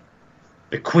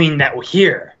 The queen that were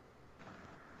here.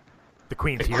 The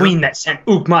queen's here? The queen that sent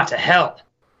Ukma to hell.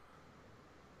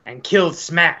 And killed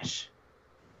Smash.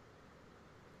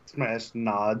 Smash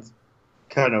nods.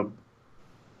 Kind of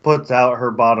puts out her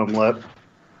bottom lip.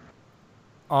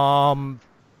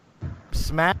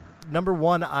 Smash, number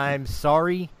one, I'm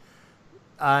sorry.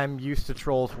 I'm used to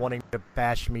trolls wanting to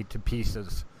bash me to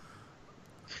pieces.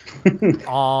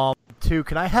 2,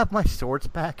 can I have my swords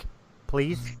back,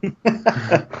 please?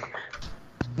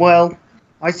 Well,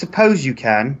 I suppose you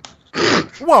can.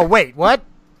 Whoa, wait, what?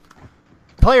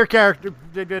 Player character,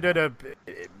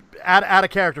 out of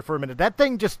character for a minute. That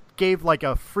thing just gave like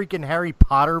a freaking Harry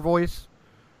Potter voice.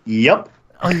 Yep.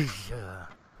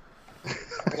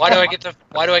 Why do I get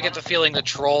the feeling the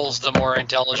troll's the more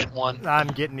intelligent one? I'm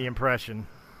getting the impression.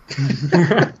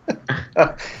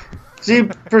 She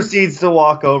proceeds to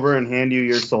walk over and hand you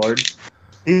your sword.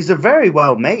 These are very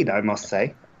well made, I must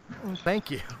say.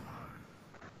 Thank you.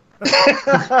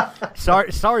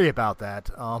 Sorry about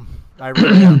that. I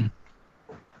really am.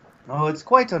 Oh, it's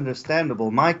quite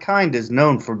understandable. My kind is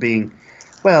known for being,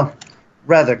 well,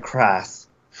 rather crass.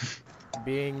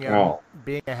 Being a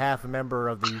half member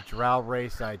of the Drow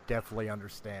race, I definitely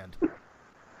understand.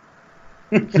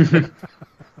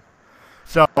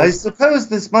 So I suppose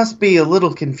this must be a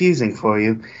little confusing for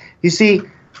you. You see,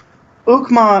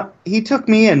 Ukma, he took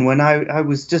me in when I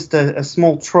was just a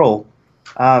small troll.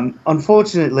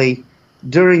 Unfortunately,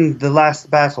 during the last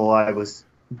battle, I was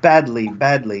badly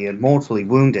and mortally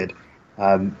wounded.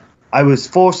 I was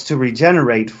forced to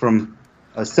regenerate from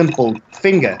a simple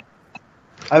finger.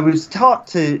 I was taught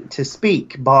to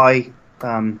speak by,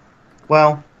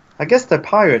 well, I guess they're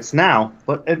pirates now,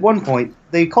 but at one point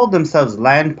they called themselves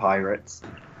land pirates.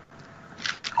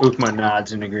 Ukma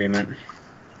nods in agreement.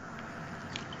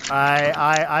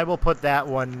 I will put that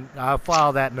one, I'll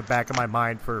file that in the back of my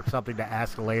mind for something to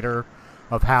ask later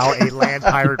of how a land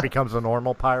pirate becomes a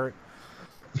normal pirate.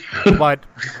 But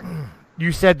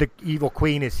you said the evil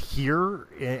queen is here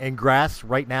in Grass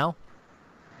right now?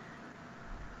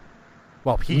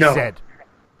 Well, he said.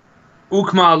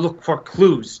 Ukma look for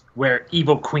clues where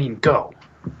evil queen go.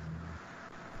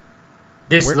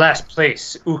 This last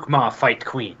place, Ukma fight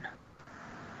queen.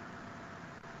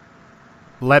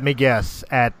 Let me guess,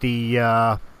 at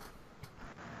the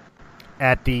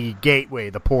gateway,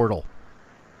 the portal.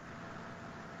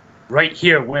 Right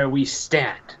here where we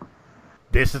stand.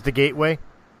 This is the gateway?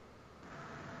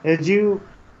 Did you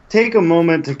take a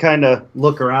moment to kind of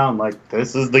look around like,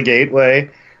 this is the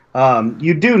gateway?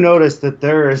 You do notice that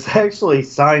there is actually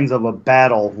signs of a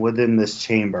battle within this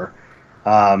chamber.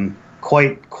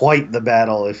 Quite the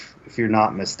battle, if you're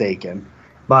not mistaken.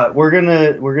 But we're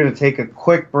gonna take a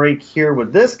quick break here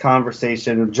with this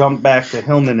conversation and jump back to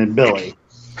Hillman and Billy.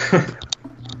 All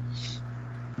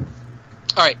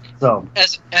right. So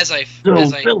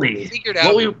Billy, figured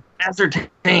out, what we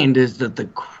ascertained is that the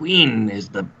queen is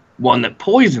the one that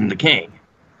poisoned the king.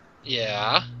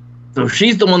 Yeah. So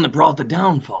she's the one that brought the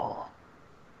downfall.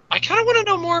 I kind of want to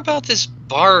know more about this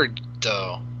bard,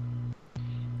 though.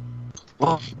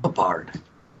 What bard?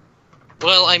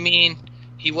 Well, I mean,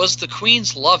 he was the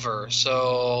queen's lover,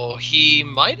 so he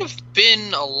might have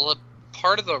been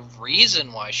part of the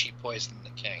reason why she poisoned the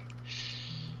king.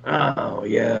 Oh,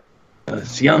 yeah.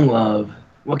 It's young love.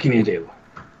 What can you do?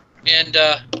 And,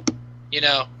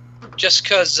 just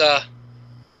because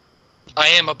I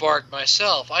am a bard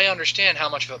myself, I understand how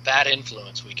much of a bad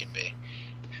influence we can be.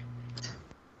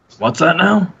 What's that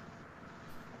now?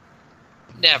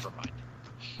 Never mind.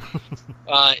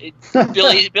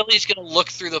 Billy's going to look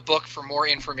through the book for more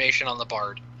information on the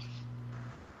bard.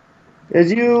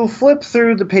 As you flip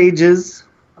through the pages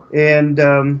and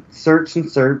search,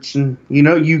 and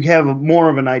you have more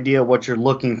of an idea of what you're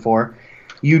looking for,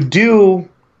 you do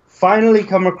finally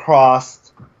come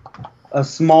across a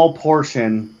small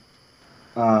portion.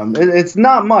 It's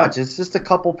not much. It's just a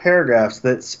couple paragraphs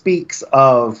that speaks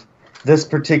of this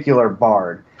particular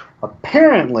bard.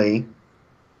 Apparently,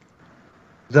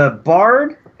 the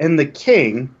bard and the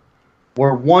king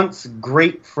were once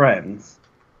great friends,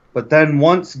 but then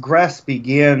once Gress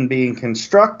began being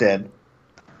constructed,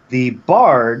 the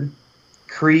bard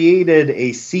created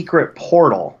a secret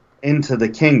portal into the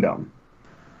kingdom.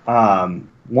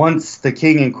 Once the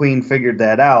king and queen figured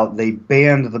that out, they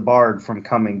banned the bard from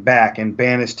coming back and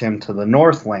banished him to the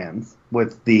Northlands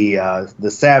with the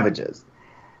savages.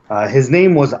 His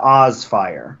name was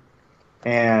Ozfire,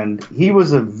 and he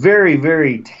was a very,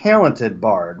 very talented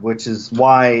bard, which is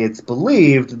why it's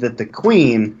believed that the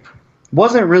queen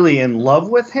wasn't really in love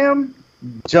with him,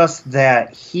 just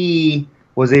that he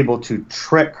was able to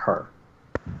trick her.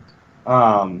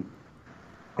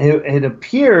 It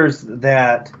appears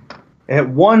that at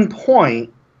one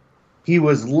point he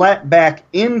was let back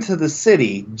into the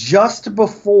city just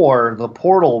before the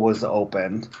portal was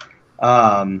opened,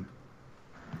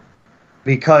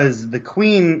 because the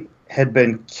queen had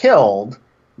been killed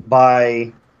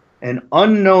by an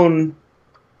unknown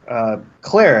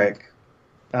cleric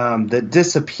that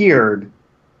disappeared,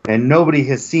 and nobody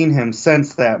has seen him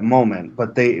since that moment.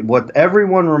 But what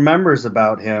everyone remembers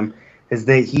about him is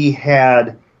that he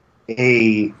had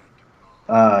a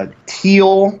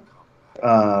teal,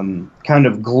 kind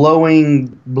of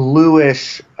glowing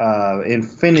bluish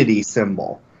infinity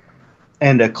symbol,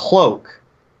 and a cloak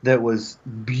that was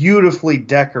beautifully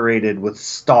decorated with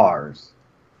stars.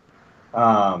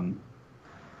 And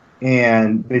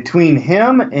between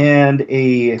him and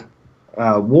a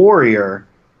warrior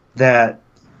that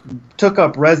took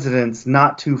up residence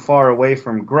not too far away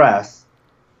from Gress,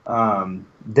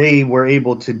 they were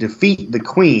able to defeat the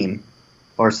queen,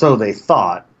 or so they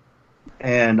thought.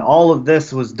 And all of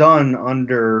this was done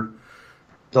under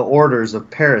the orders of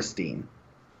Peristine.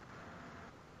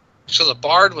 So the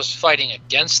bard was fighting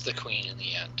against the queen in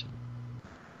the end.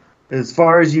 As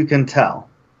far as you can tell.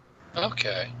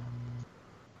 Okay.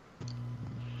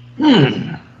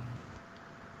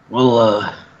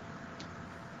 Well,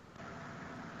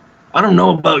 I don't know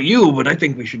about you, but I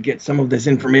think we should get some of this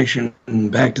information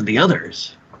back to the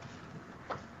others.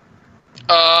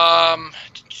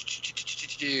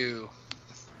 You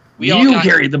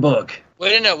carried the book.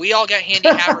 Wait, no, we all got handy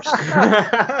hammers.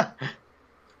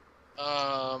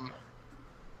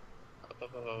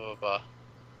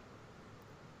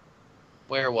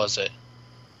 Where was it?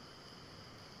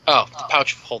 Oh, the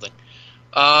pouch of holding.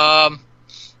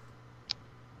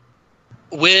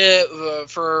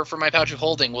 For my pouch of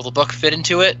holding, will the book fit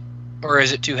into it, or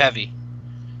is it too heavy?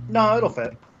 No, it'll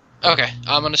fit. Okay,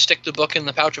 I'm gonna stick the book in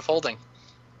the pouch of holding.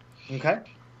 Okay.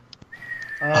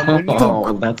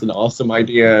 Oh, that's an awesome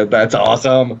idea. That's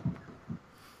awesome.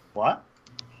 What?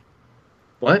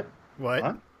 What?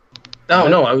 What?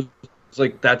 No, I was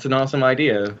like, that's an awesome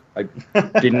idea. I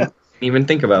didn't even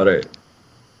think about it.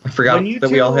 I forgot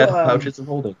that we all had pouches of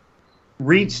holding.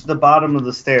 Reach the bottom of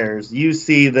the stairs. You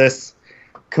see this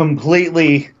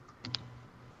completely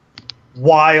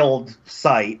wild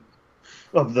sight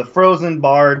of the frozen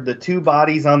bard, the two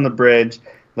bodies on the bridge,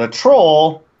 the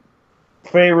troll,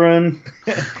 Faerun,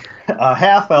 a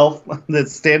half-elf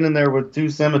that's standing there with two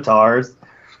scimitars,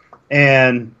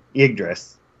 and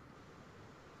Yggdrasil.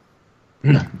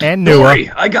 And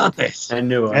Nua. I got this.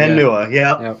 And Nua. And Nua,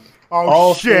 yeah. Yep. Oh,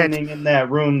 all shit. standing in that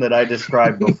room that I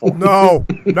described before. No.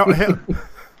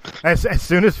 As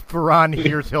soon as Farron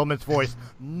hears Hillman's voice,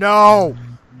 no,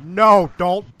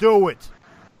 don't do it.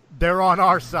 They're on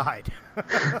our side. I'm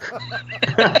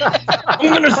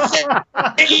gonna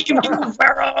save you,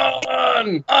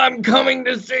 Farron! I'm coming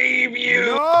to save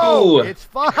you! No, it's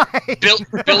fine.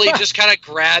 Billy just kind of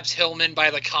grabs Hillman by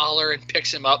the collar and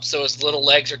picks him up so his little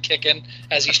legs are kicking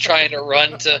as he's trying to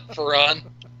run to Farron.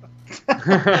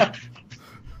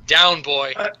 Down,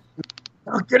 boy.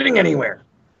 Not getting anywhere.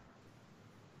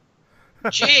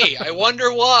 Gee, I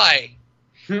wonder why.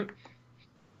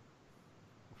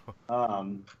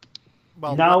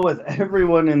 Now with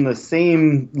everyone in the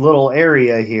same little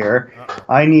area here,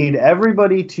 I need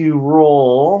everybody to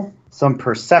roll some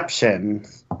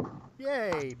perceptions.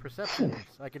 Yay, perceptions.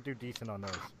 I could do decent on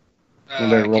those.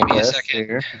 Give me a second.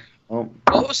 Here. Oh.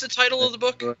 What was the title of the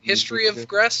book? History of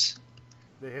Gress?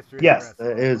 The history of Yes, Gress.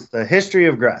 it is the History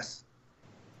of Gress.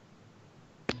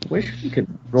 Wish we could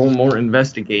roll more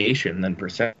investigation than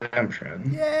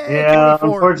perception. Yay, Yeah,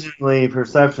 24. unfortunately,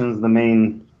 perception's the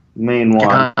main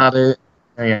one. Got it.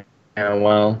 Yeah,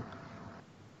 well.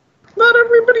 Not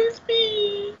everybody's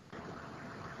me.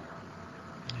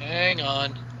 Hang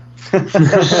on.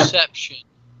 Perception.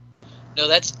 No,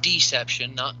 that's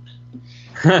deception, not...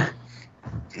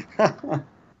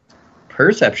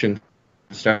 Perception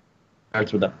starts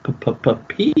with a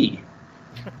P.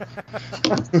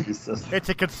 Jesus. It's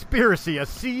a conspiracy, a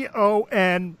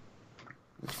C-O-N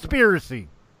conspiracy.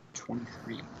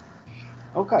 23.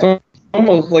 Okay. So,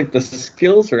 almost like the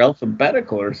skills are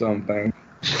alphabetical or something.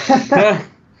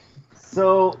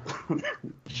 So,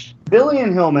 Billy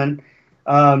and Hillman,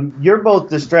 you're both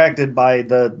distracted by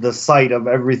the sight of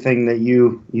everything that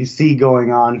you see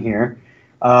going on here.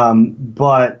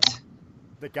 But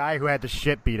The guy who had the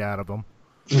shit beat out of him.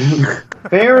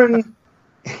 Farron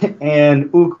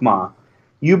and Ukma,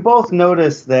 you both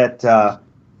notice that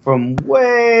from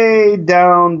way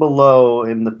down below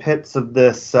in the pits of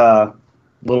this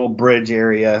little bridge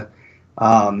area,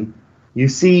 you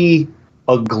see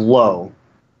a glow,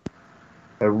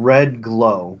 a red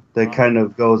glow that kind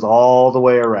of goes all the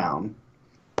way around.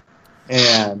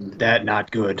 And That not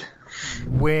good.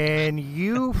 When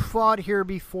you fought here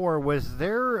before, was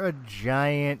there a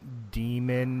giant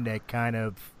demon that kind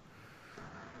of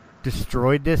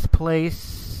destroyed this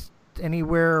place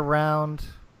anywhere around?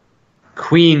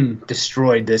 Queen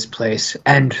destroyed this place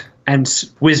and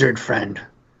wizard friend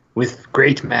with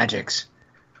great magics.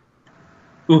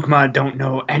 Ukma don't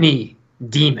know any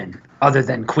demon other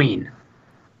than Queen.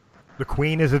 The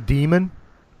queen is a demon?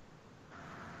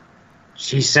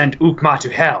 She sent Ukma to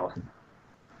hell.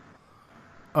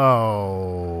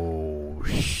 Oh,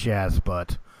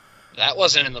 Shazbut. That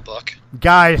wasn't in the book.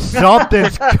 Guys,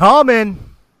 something's coming!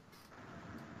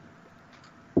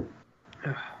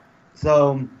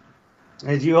 so,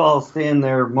 as you all stand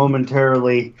there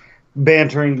momentarily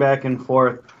bantering back and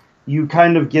forth, you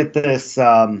kind of get this,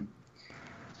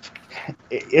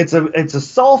 it's a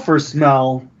sulfur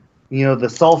smell, you know, the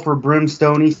sulfur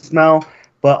brimstone-y smell,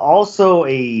 but also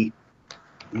a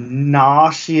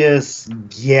nauseous,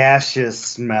 gaseous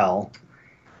smell.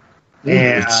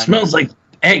 And it smells like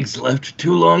eggs left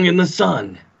too long in the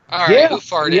sun. All right, who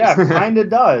farted? Yeah, kind of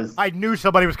does. I knew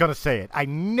somebody was going to say it. I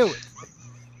knew it.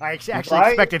 I actually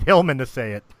expected Hillman to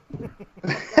say it.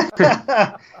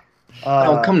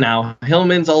 Oh, come now.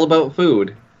 Hillman's all about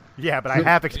food. Yeah, but I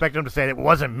half expected him to say it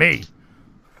wasn't me.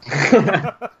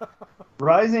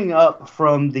 Rising up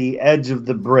from the edge of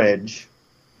the bridge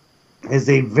is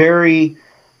a very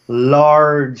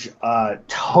large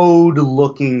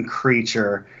toad-looking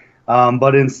creature,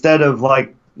 but instead of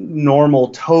like normal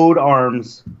toad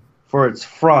arms for its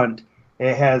front,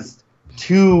 it has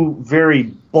two very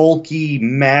bulky,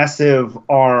 massive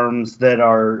arms that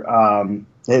are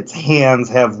its hands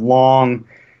have long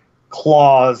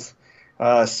claws,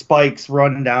 spikes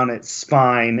run down its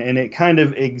spine, and it kind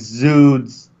of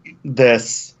exudes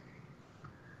this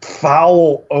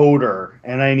foul odor.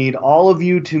 And I need all of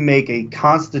you to make a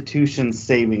Constitution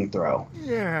saving throw.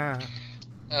 Yeah.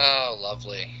 Oh,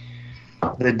 lovely.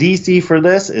 The DC for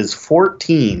this is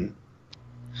 14.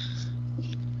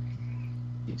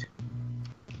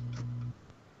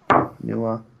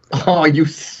 Nua.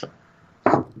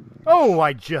 Oh, Oh,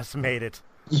 I just made it.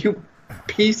 you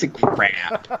piece of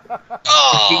crap.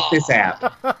 Oh, Hate this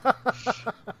app.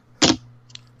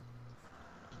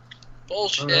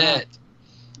 bullshit!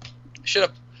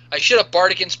 I should have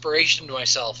bardic inspiration to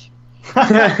myself.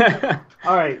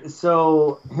 All right,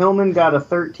 so Hillman got a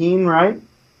 13, right?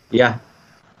 Yeah.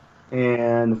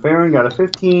 And Farron got a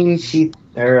 15.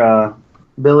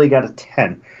 Billy got a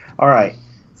 10. All right,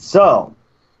 so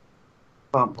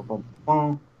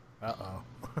Uh-oh.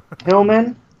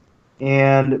 Hillman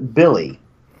and Billy.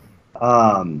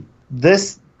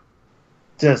 This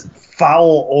just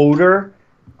foul odor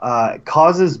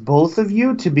causes both of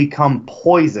you to become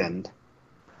poisoned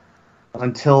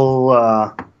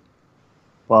until,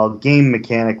 game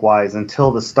mechanic wise,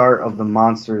 until the start of the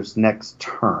monster's next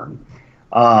turn.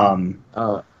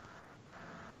 Go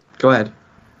ahead.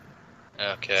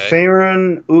 Okay.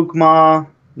 Farron, Ukma,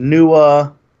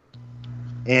 Nua,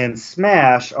 and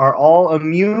Smash are all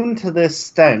immune to this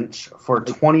stench for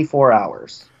 24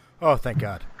 hours. Oh, thank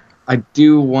God. I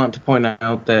do want to point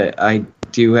out that I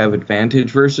do have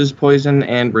advantage versus poison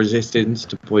and resistance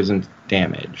to poison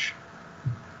damage.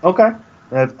 Okay.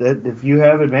 If you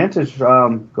have advantage,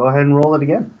 go ahead and roll it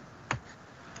again.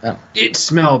 Oh. It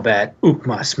smell bad.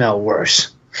 Ukma smell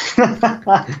worse.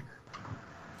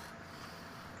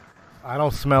 I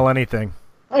don't smell anything.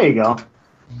 There you go.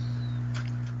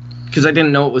 Because I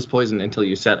didn't know it was poison until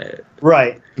you said it.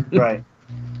 Right.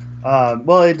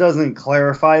 Well, it doesn't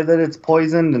clarify that it's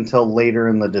poisoned until later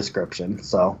in the description.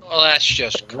 So. Well, that's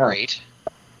just great.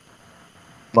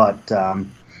 But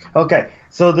okay,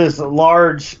 so this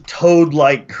large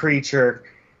toad-like creature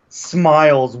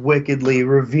smiles wickedly,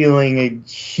 revealing a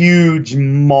huge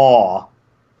maw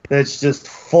that's just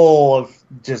full of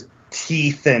just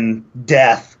teeth and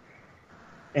death,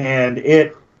 and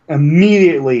it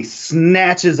immediately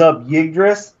snatches up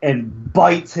Yggdrasil and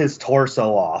bites his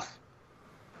torso off.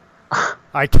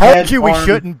 I told you we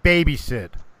shouldn't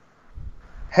babysit.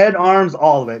 Head, arms,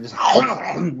 all of it, just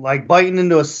like biting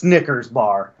into a Snickers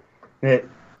bar. It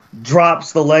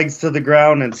drops the legs to the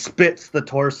ground and spits the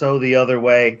torso the other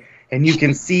way, and you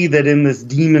can see that in this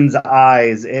demon's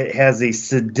eyes, it has a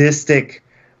sadistic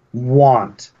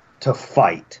want to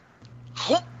fight.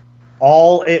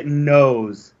 All it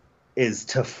knows is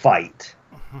to fight.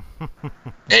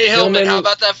 Hey, Hillman, how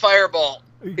about that fireball?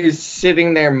 Is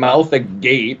sitting there, mouth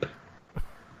agape.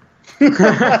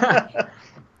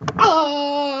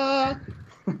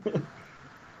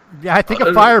 Yeah, I think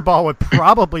a fireball would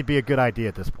probably be a good idea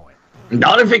at this point.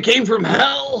 Not if it came from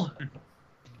hell.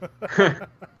 It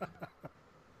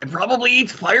probably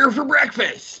eats fire for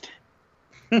breakfast.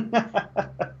 All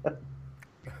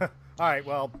right,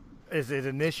 well, is it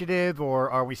initiative,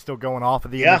 or are we still going off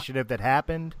of the initiative that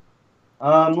happened?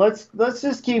 Let's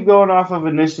just keep going off of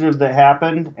initiative that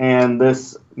happened, and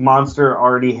this monster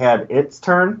already had its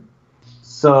turn.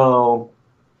 So,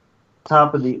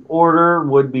 top of the order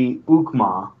would be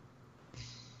Ukma.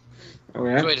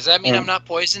 Okay. Wait, does that mean I'm not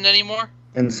poisoned anymore?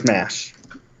 And Smash.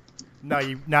 No,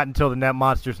 not until the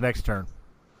monster's next turn.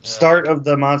 Start of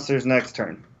the monster's next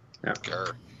turn. Yeah.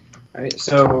 All right,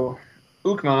 so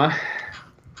Ukma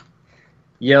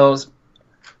yells,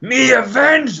 "Me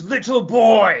avenge, little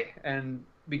boy!" and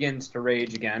begins to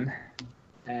rage again,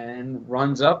 and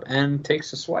runs up and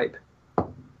takes a swipe.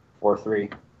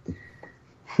 4-3.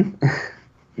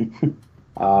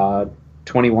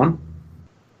 21.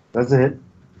 That's a hit.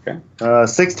 Okay.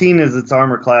 16 is its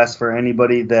armor class for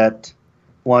anybody that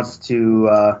wants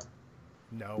to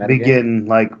begin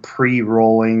like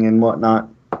pre-rolling and whatnot.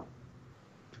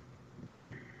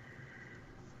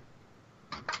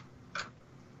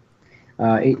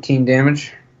 Uh, 18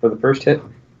 damage for the first hit.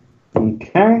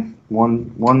 Okay.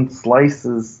 One slice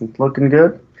is looking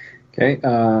good. Okay.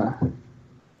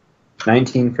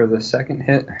 19 for the second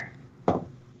hit.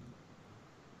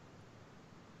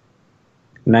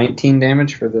 19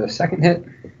 damage for the second hit.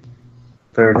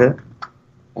 Third hit.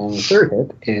 And the third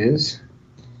hit is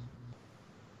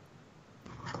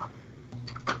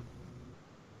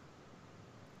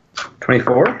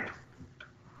 24.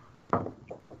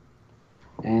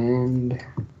 And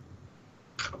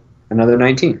another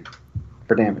 19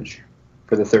 for damage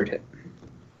for the third hit.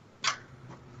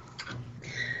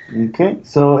 Okay,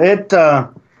 so it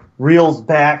reels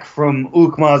back from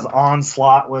Ukma's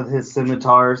onslaught with his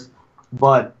scimitars,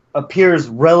 but appears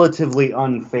relatively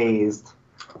unfazed.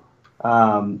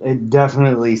 It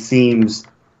definitely seems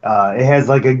it has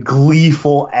like a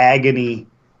gleeful agony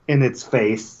in its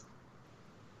face.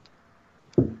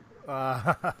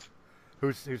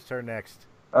 Whose turn next?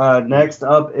 Next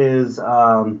up is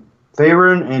Faerun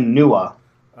and Nua.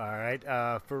 All right,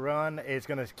 Faerun is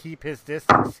going to keep his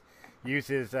distance. Use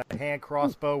his hand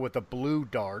crossbow with a blue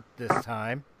dart this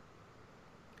time.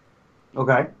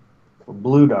 Okay.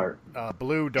 Blue dart.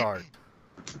 Blue dart.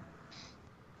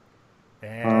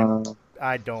 And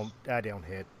I don't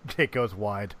hit. It goes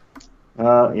wide.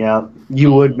 Yeah,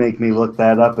 you would make me look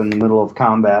that up in the middle of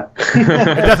combat. It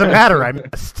doesn't matter, I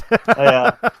missed.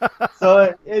 Yeah.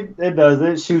 So it does.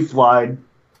 It shoots wide.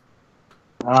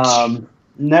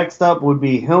 Next up would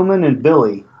be Hillman and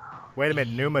Billy. Wait a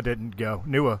minute, Numa didn't go.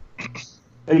 Nua.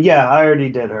 Yeah, I already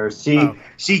did her.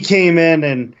 She came in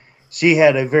and she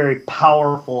had a very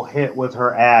powerful hit with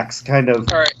her axe, kind of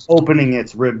opening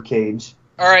its rib cage.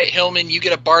 All right, Hillman, you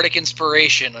get a bardic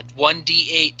inspiration, a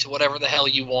 1d8 to whatever the hell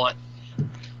you want.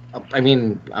 I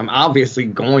mean, I'm obviously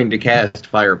going to cast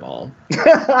Fireball.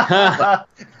 Because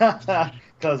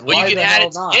well, you can add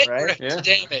it to hit or to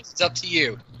damage. It's up to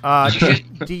you.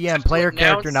 DM, player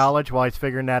character knowledge while he's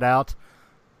figuring that out.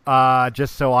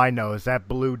 Just so I know, is that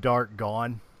blue dart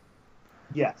gone?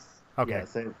 Yes. Okay.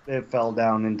 Yes, it fell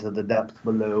down into the depths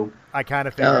below. I kind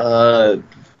of figured.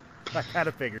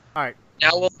 All right. Now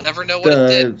we'll never know what it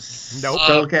did.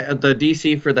 Nope. The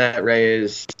DC for that ray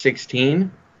is 16.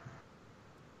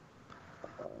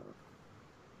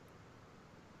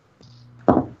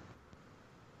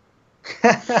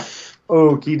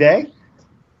 Okie day.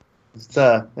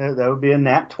 That would be a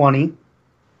nat 20.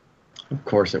 Of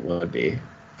course it would be.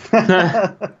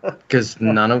 Because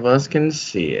none of us can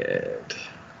see it.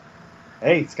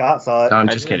 Hey, Scott saw it. No, I'm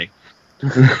just kidding.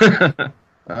 I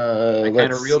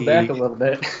kind of reeled back a little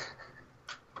bit.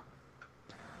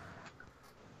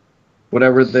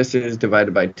 Whatever this is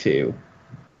divided by 2.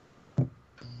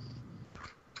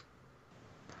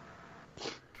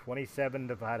 27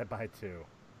 divided by 2.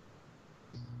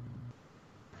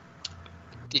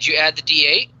 Did you add the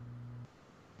D8?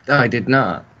 No, I did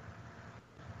not.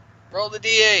 Roll the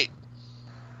D8.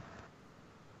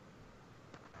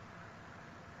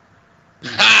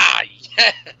 Ah,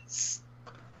 yes!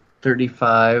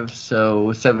 35,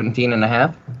 so 17 and a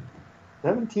half.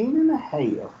 17 and a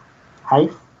half.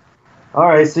 All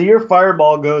right, so your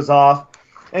fireball goes off,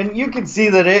 and you can see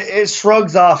that it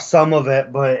shrugs off some of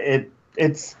it, but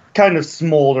it's kind of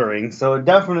smoldering, so it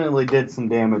definitely did some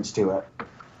damage to it.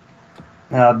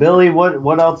 Billy,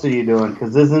 what else are you doing?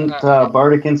 Because isn't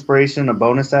Bardic Inspiration a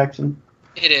bonus action?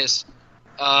 It is.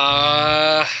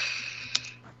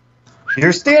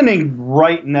 You're standing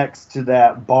right next to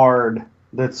that bard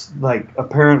that's, like,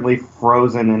 apparently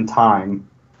frozen in time.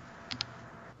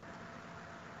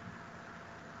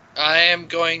 I am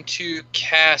going to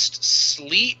cast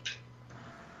Sleep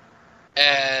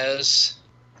as...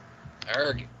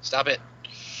 Arrgh, stop it.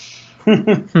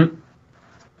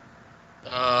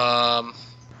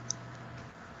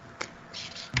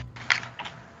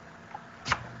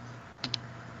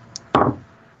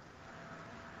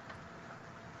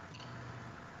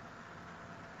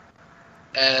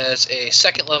 As a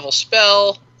second level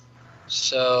spell,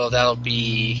 so that'll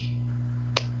be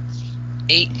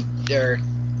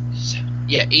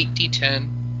 8d10.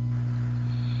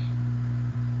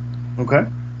 Okay.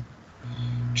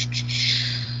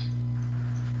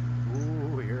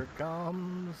 Ooh, here it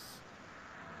comes.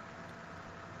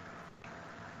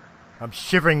 I'm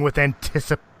shivering with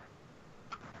anticipation.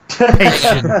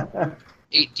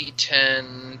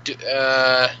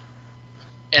 8d10,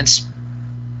 and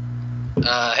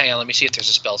hang on, let me see if there's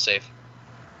a spell save.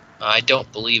 I don't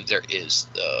believe there is,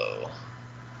 though.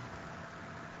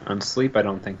 On sleep, I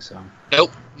don't think so.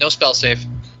 Nope, no spell save.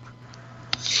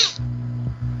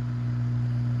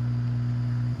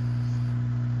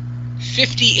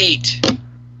 $58.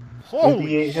 Holy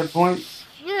 58 hit points?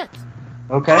 shit!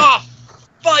 Okay. Ah,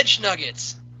 fudge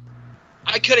nuggets!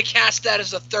 I could have cast that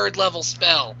as a third level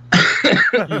spell.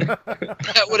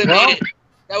 That would have made it.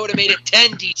 That would have made it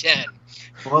 10d10.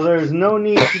 Well, there's no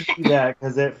need to do that,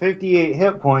 because at 58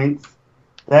 hit points,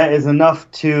 that is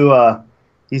enough to,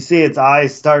 you see its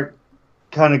eyes start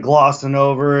kind of glossing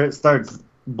over, it starts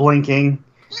blinking,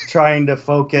 trying to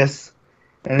focus,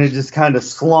 and it just kind of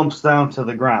slumps down to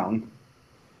the ground.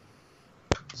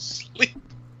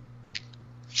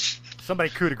 Somebody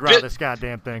coup de grace this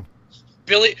goddamn thing.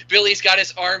 Billy's got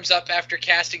his arms up after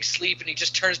casting Sleep, and he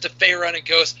just turns to Faerun and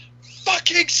goes,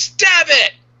 "Fucking stab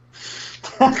it!"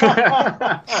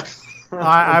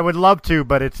 I would love to,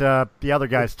 but it's the other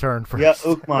guy's turn first. Yeah,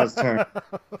 Ukma's turn.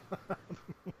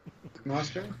 Ukma's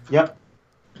turn? Yep.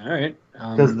 All right.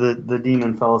 Because the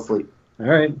demon fell asleep. All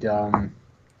right.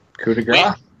 Coup de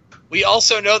grace. We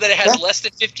also know that it has less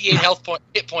than 58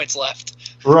 hit points left.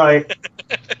 Right.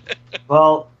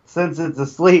 Well, since it's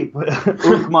asleep,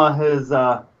 Ukma has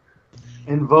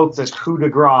invoked a coup de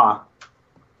grace.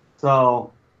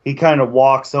 So he kind of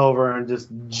walks over and just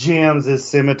jams his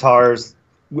scimitars,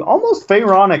 almost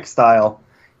Pharaonic style,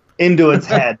 into its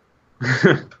head.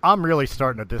 I'm really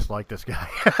starting to dislike this guy.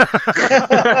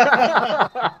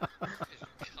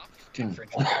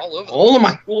 All of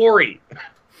my glory.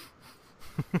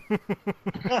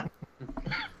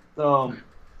 So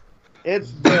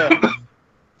it's good.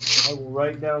 I will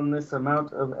write down this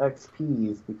amount of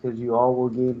XPs because you all will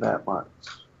gain that much.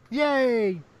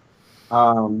 Yay!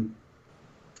 And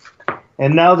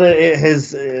now that it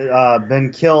has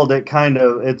been killed,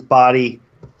 its body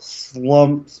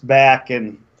slumps back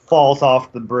and falls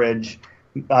off the bridge,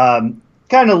 kind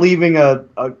of leaving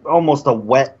almost a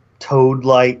wet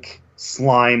toad-like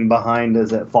slime behind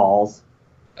as it falls.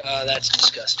 That's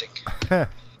disgusting.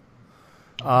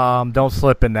 Don't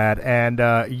slip in that.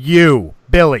 And you,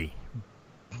 Billy,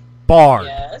 Bard.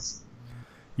 Yes.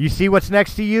 You see what's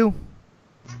next to you?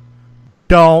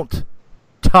 Don't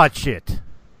touch it.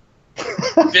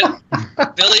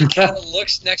 Billy kind of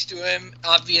looks next to him.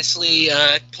 Obviously,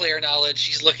 player knowledge.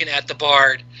 He's looking at the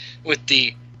Bard with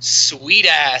the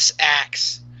sweet-ass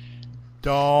axe.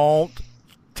 Don't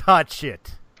touch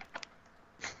it.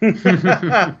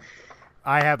 I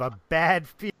have a bad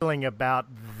feeling about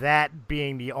that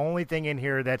being the only thing in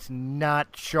here that's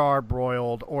not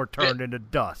charbroiled or turned into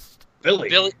dust.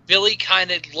 Billy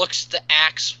kind of looks at the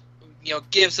axe,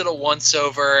 gives it a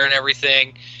once-over and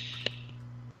everything,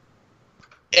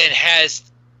 and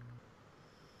has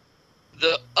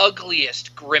the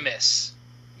ugliest grimace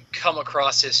come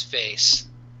across his face.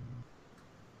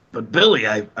 But Billy,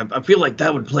 I feel like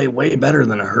that would play way better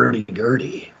than a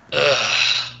hurdy-gurdy.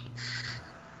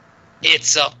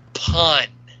 It's a pun.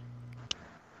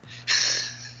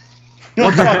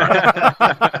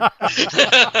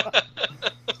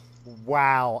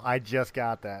 Wow, I just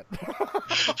got that.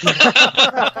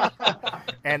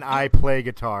 And I play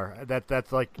guitar.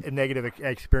 That's like a negative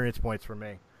experience points for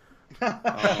me.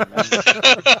 I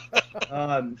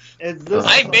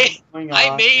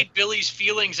made Billy's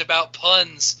feelings about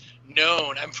puns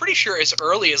known. I'm pretty sure as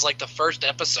early as like the first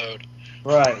episode.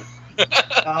 Right.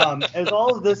 As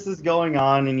all of this is going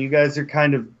on, and you guys are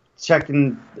kind of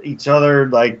checking each other,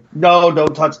 like, no,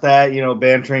 don't touch that,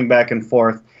 bantering back and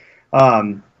forth.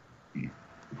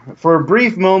 For a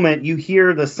brief moment, you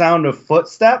hear the sound of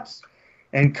footsteps,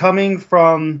 and coming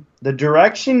from the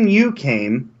direction you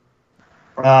came,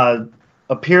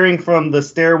 appearing from the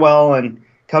stairwell and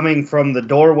coming from the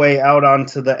doorway out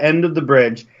onto the end of the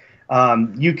bridge,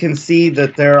 you can see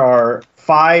that there are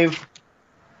 5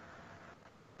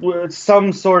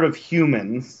 some sort of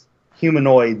humanoids,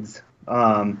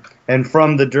 and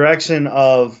from the direction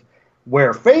of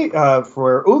where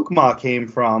Ukma came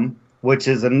from, which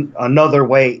is another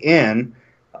way in,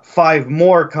 5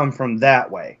 more come from that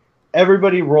way.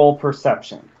 Everybody roll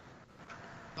perception.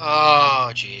 Oh,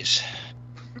 jeez.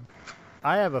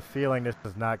 I have a feeling this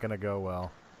is not going to go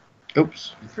well.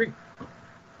 Oops. 3. Oops,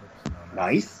 no.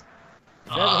 Nice.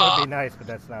 That would be nice, but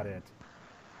that's not it.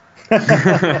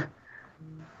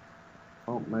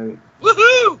 Oh, maybe.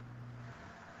 Woohoo!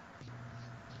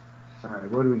 All right,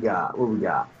 what do we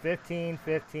got? 15,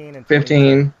 and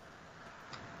 15.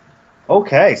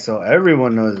 Okay, so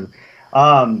everyone knows.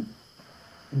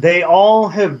 They all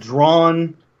have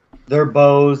drawn their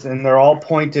bows, and they're all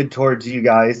pointed towards you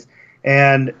guys.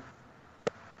 And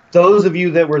those of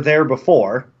you that were there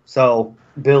before, so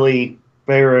Billy,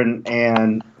 Baron,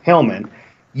 and Hillman,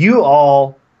 you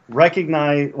all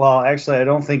recognize, well, actually, I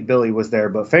don't think Billy was there,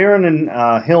 but Farron and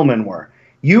Hillman were.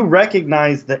 You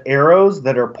recognize the arrows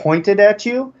that are pointed at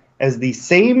you as the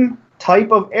same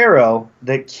type of arrow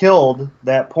that killed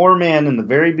that poor man in the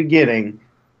very beginning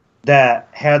that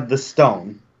had the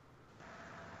stone.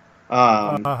 We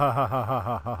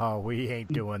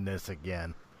ain't doing this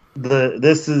again.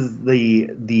 This is the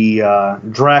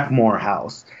Drakmore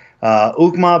house.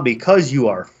 Ukma, because you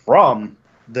are from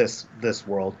this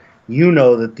world, you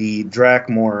know that the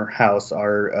Drakmore house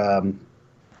are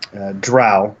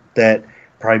drow that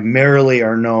primarily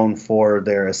are known for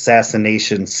their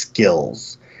assassination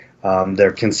skills.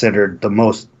 They're considered the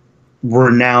most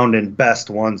renowned and best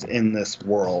ones in this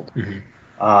world.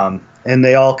 Mm-hmm. And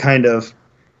they all kind of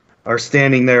are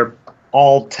standing there,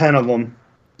 all 10 of them,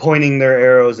 pointing their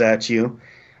arrows at you.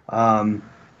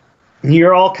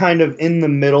 You're all kind of in the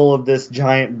middle of this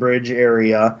giant bridge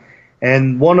area,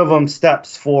 and one of them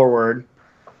steps forward,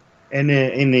 and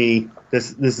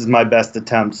this is my best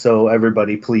attempt, so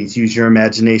everybody please use your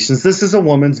imaginations. This is a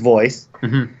woman's voice.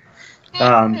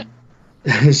 Mm-hmm.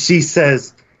 She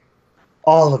says,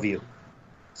 "All of you,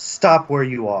 stop where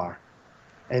you are,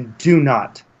 and do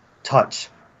not touch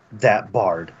that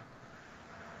bard."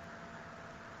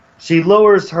 She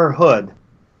lowers her hood,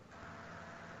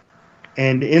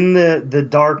 and in the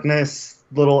darkness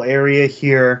little area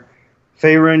here,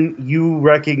 Farron, you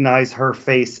recognize her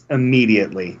face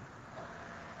immediately.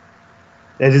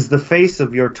 It is the face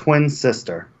of your twin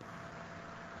sister.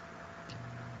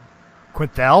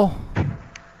 Quintel?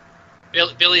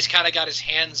 Billy's kind of got his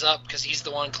hands up because he's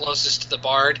the one closest to the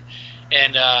bard,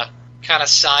 and kind of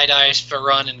side-eyes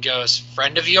Farron and goes,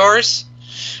 "Friend of yours?"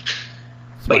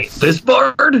 Wait, this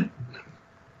bard?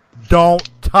 Don't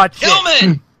touch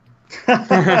Hillman!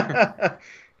 it!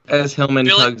 As Hillman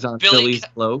tugs on Billy's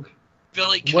cloak.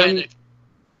 Billy kind of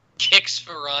kicks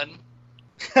Farun.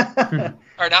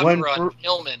 Or not Farun,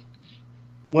 Hillman.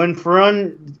 When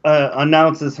Farun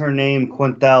announces her name,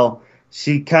 Quintel,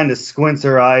 she kind of squints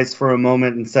her eyes for a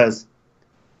moment and says,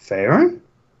 Farun?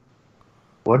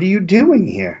 What are you doing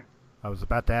here? I was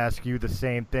about to ask you the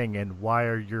same thing, and why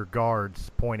are your guards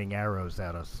pointing arrows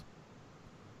at us?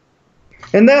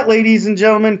 And that, ladies and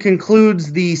gentlemen,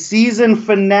 concludes the season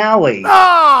finale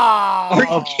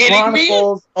of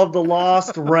Chronicles of the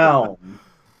Lost Realm.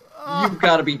 You've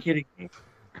got to be kidding me.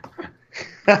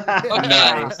 Okay.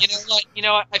 Nice. You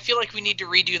know what? I feel like we need to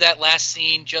redo that last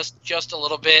scene just a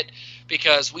little bit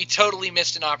because we totally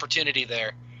missed an opportunity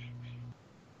there.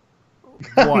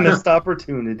 What? Missed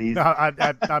opportunities. No,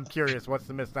 I'm curious. What's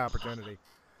the missed opportunity?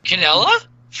 Canella?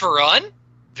 Farun?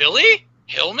 Billy?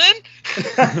 Hillman?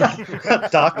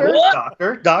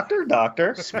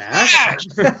 Doctor. Smash.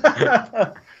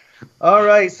 All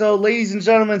right, so ladies and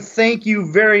gentlemen, thank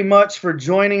you very much for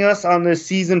joining us on this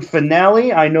season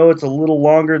finale. I know it's a little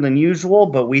longer than usual,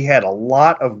 but we had a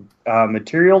lot of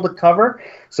material to cover.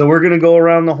 So we're going to go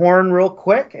around the horn real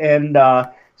quick. And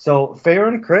so,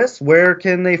 Farun, Chris, where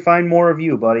can they find more of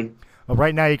you, buddy? Well,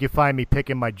 right now you can find me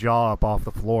picking my jaw up off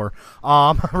the floor.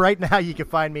 Right now you can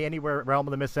find me anywhere Realm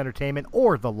of the Mist Entertainment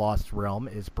or The Lost Realm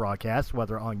is broadcast,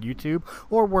 whether on YouTube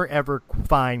or wherever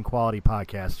fine quality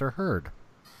podcasts are heard.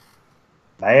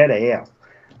 Badass.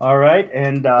 All right,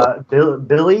 and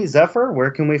Billy, Zephyr,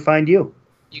 where can we find you?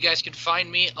 You guys can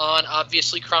find me on,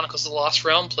 obviously, Chronicles of the Lost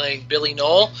Realm, playing Billy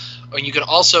Knoll. And you can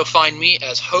also find me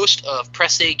as host of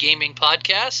Press A Gaming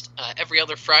Podcast every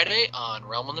other Friday on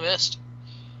Realm of the Mist.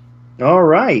 All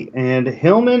right, and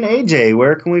Hillman AJ,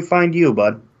 where can we find you,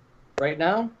 bud? Right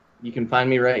now, you can find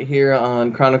me right here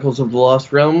on Chronicles of the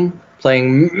Lost Realm,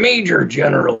 playing Major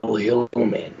General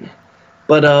Hillman.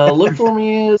 But look for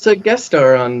me as a guest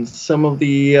star on some of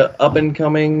the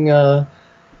up-and-coming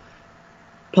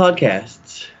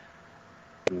podcasts.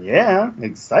 Yeah,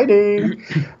 exciting.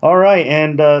 All right,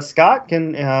 and Scott,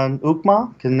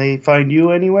 Ukma, can they find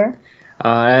you anywhere?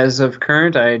 As of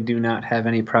current, I do not have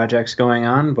any projects going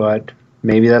on, but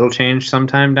maybe that'll change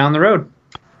sometime down the road.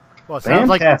 Well,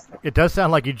 it does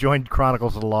sound like you joined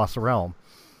Chronicles of the Lost Realm.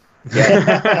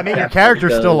 Yeah. I mean, your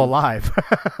character's still alive.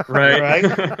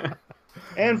 Right.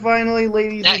 And finally,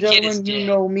 ladies and gentlemen, you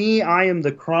know me. I am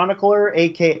the Chronicler,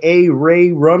 a.k.a.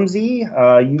 Ray Rumsey.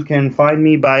 You can find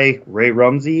me by Ray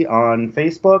Rumsey on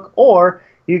Facebook, or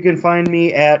you can find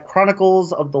me at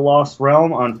Chronicles of the Lost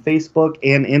Realm on Facebook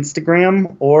and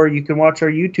Instagram, or you can watch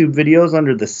our YouTube videos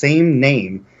under the same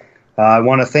name. I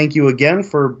want to thank you again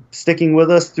for sticking with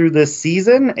us through this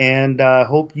season, and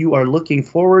hope you are looking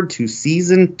forward to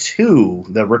Season 2,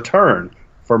 The Return.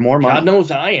 For more money. God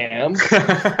knows I am.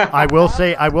 I will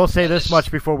say this much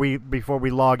before we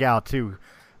log out too.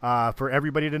 For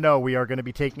everybody to know, we are going to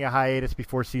be taking a hiatus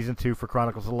before Season 2 for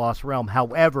Chronicles of the Lost Realm.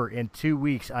 However, in 2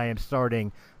 weeks, I am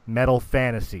starting Metal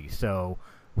Fantasy, so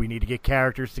we need to get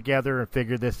characters together and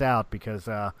figure this out because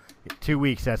 2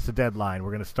 weeks, that's the deadline.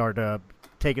 We're going to start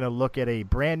taking a look at a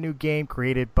brand new game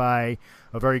created by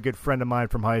a very good friend of mine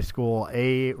from high school,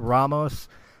 A. Ramos.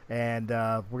 And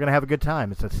we're going to have a good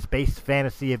time. It's a space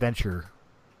fantasy adventure.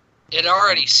 It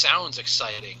already sounds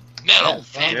exciting. Metal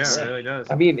fantasy. Yeah, it really does.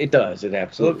 I mean, it does. It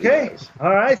absolutely does.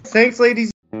 All right. Thanks, ladies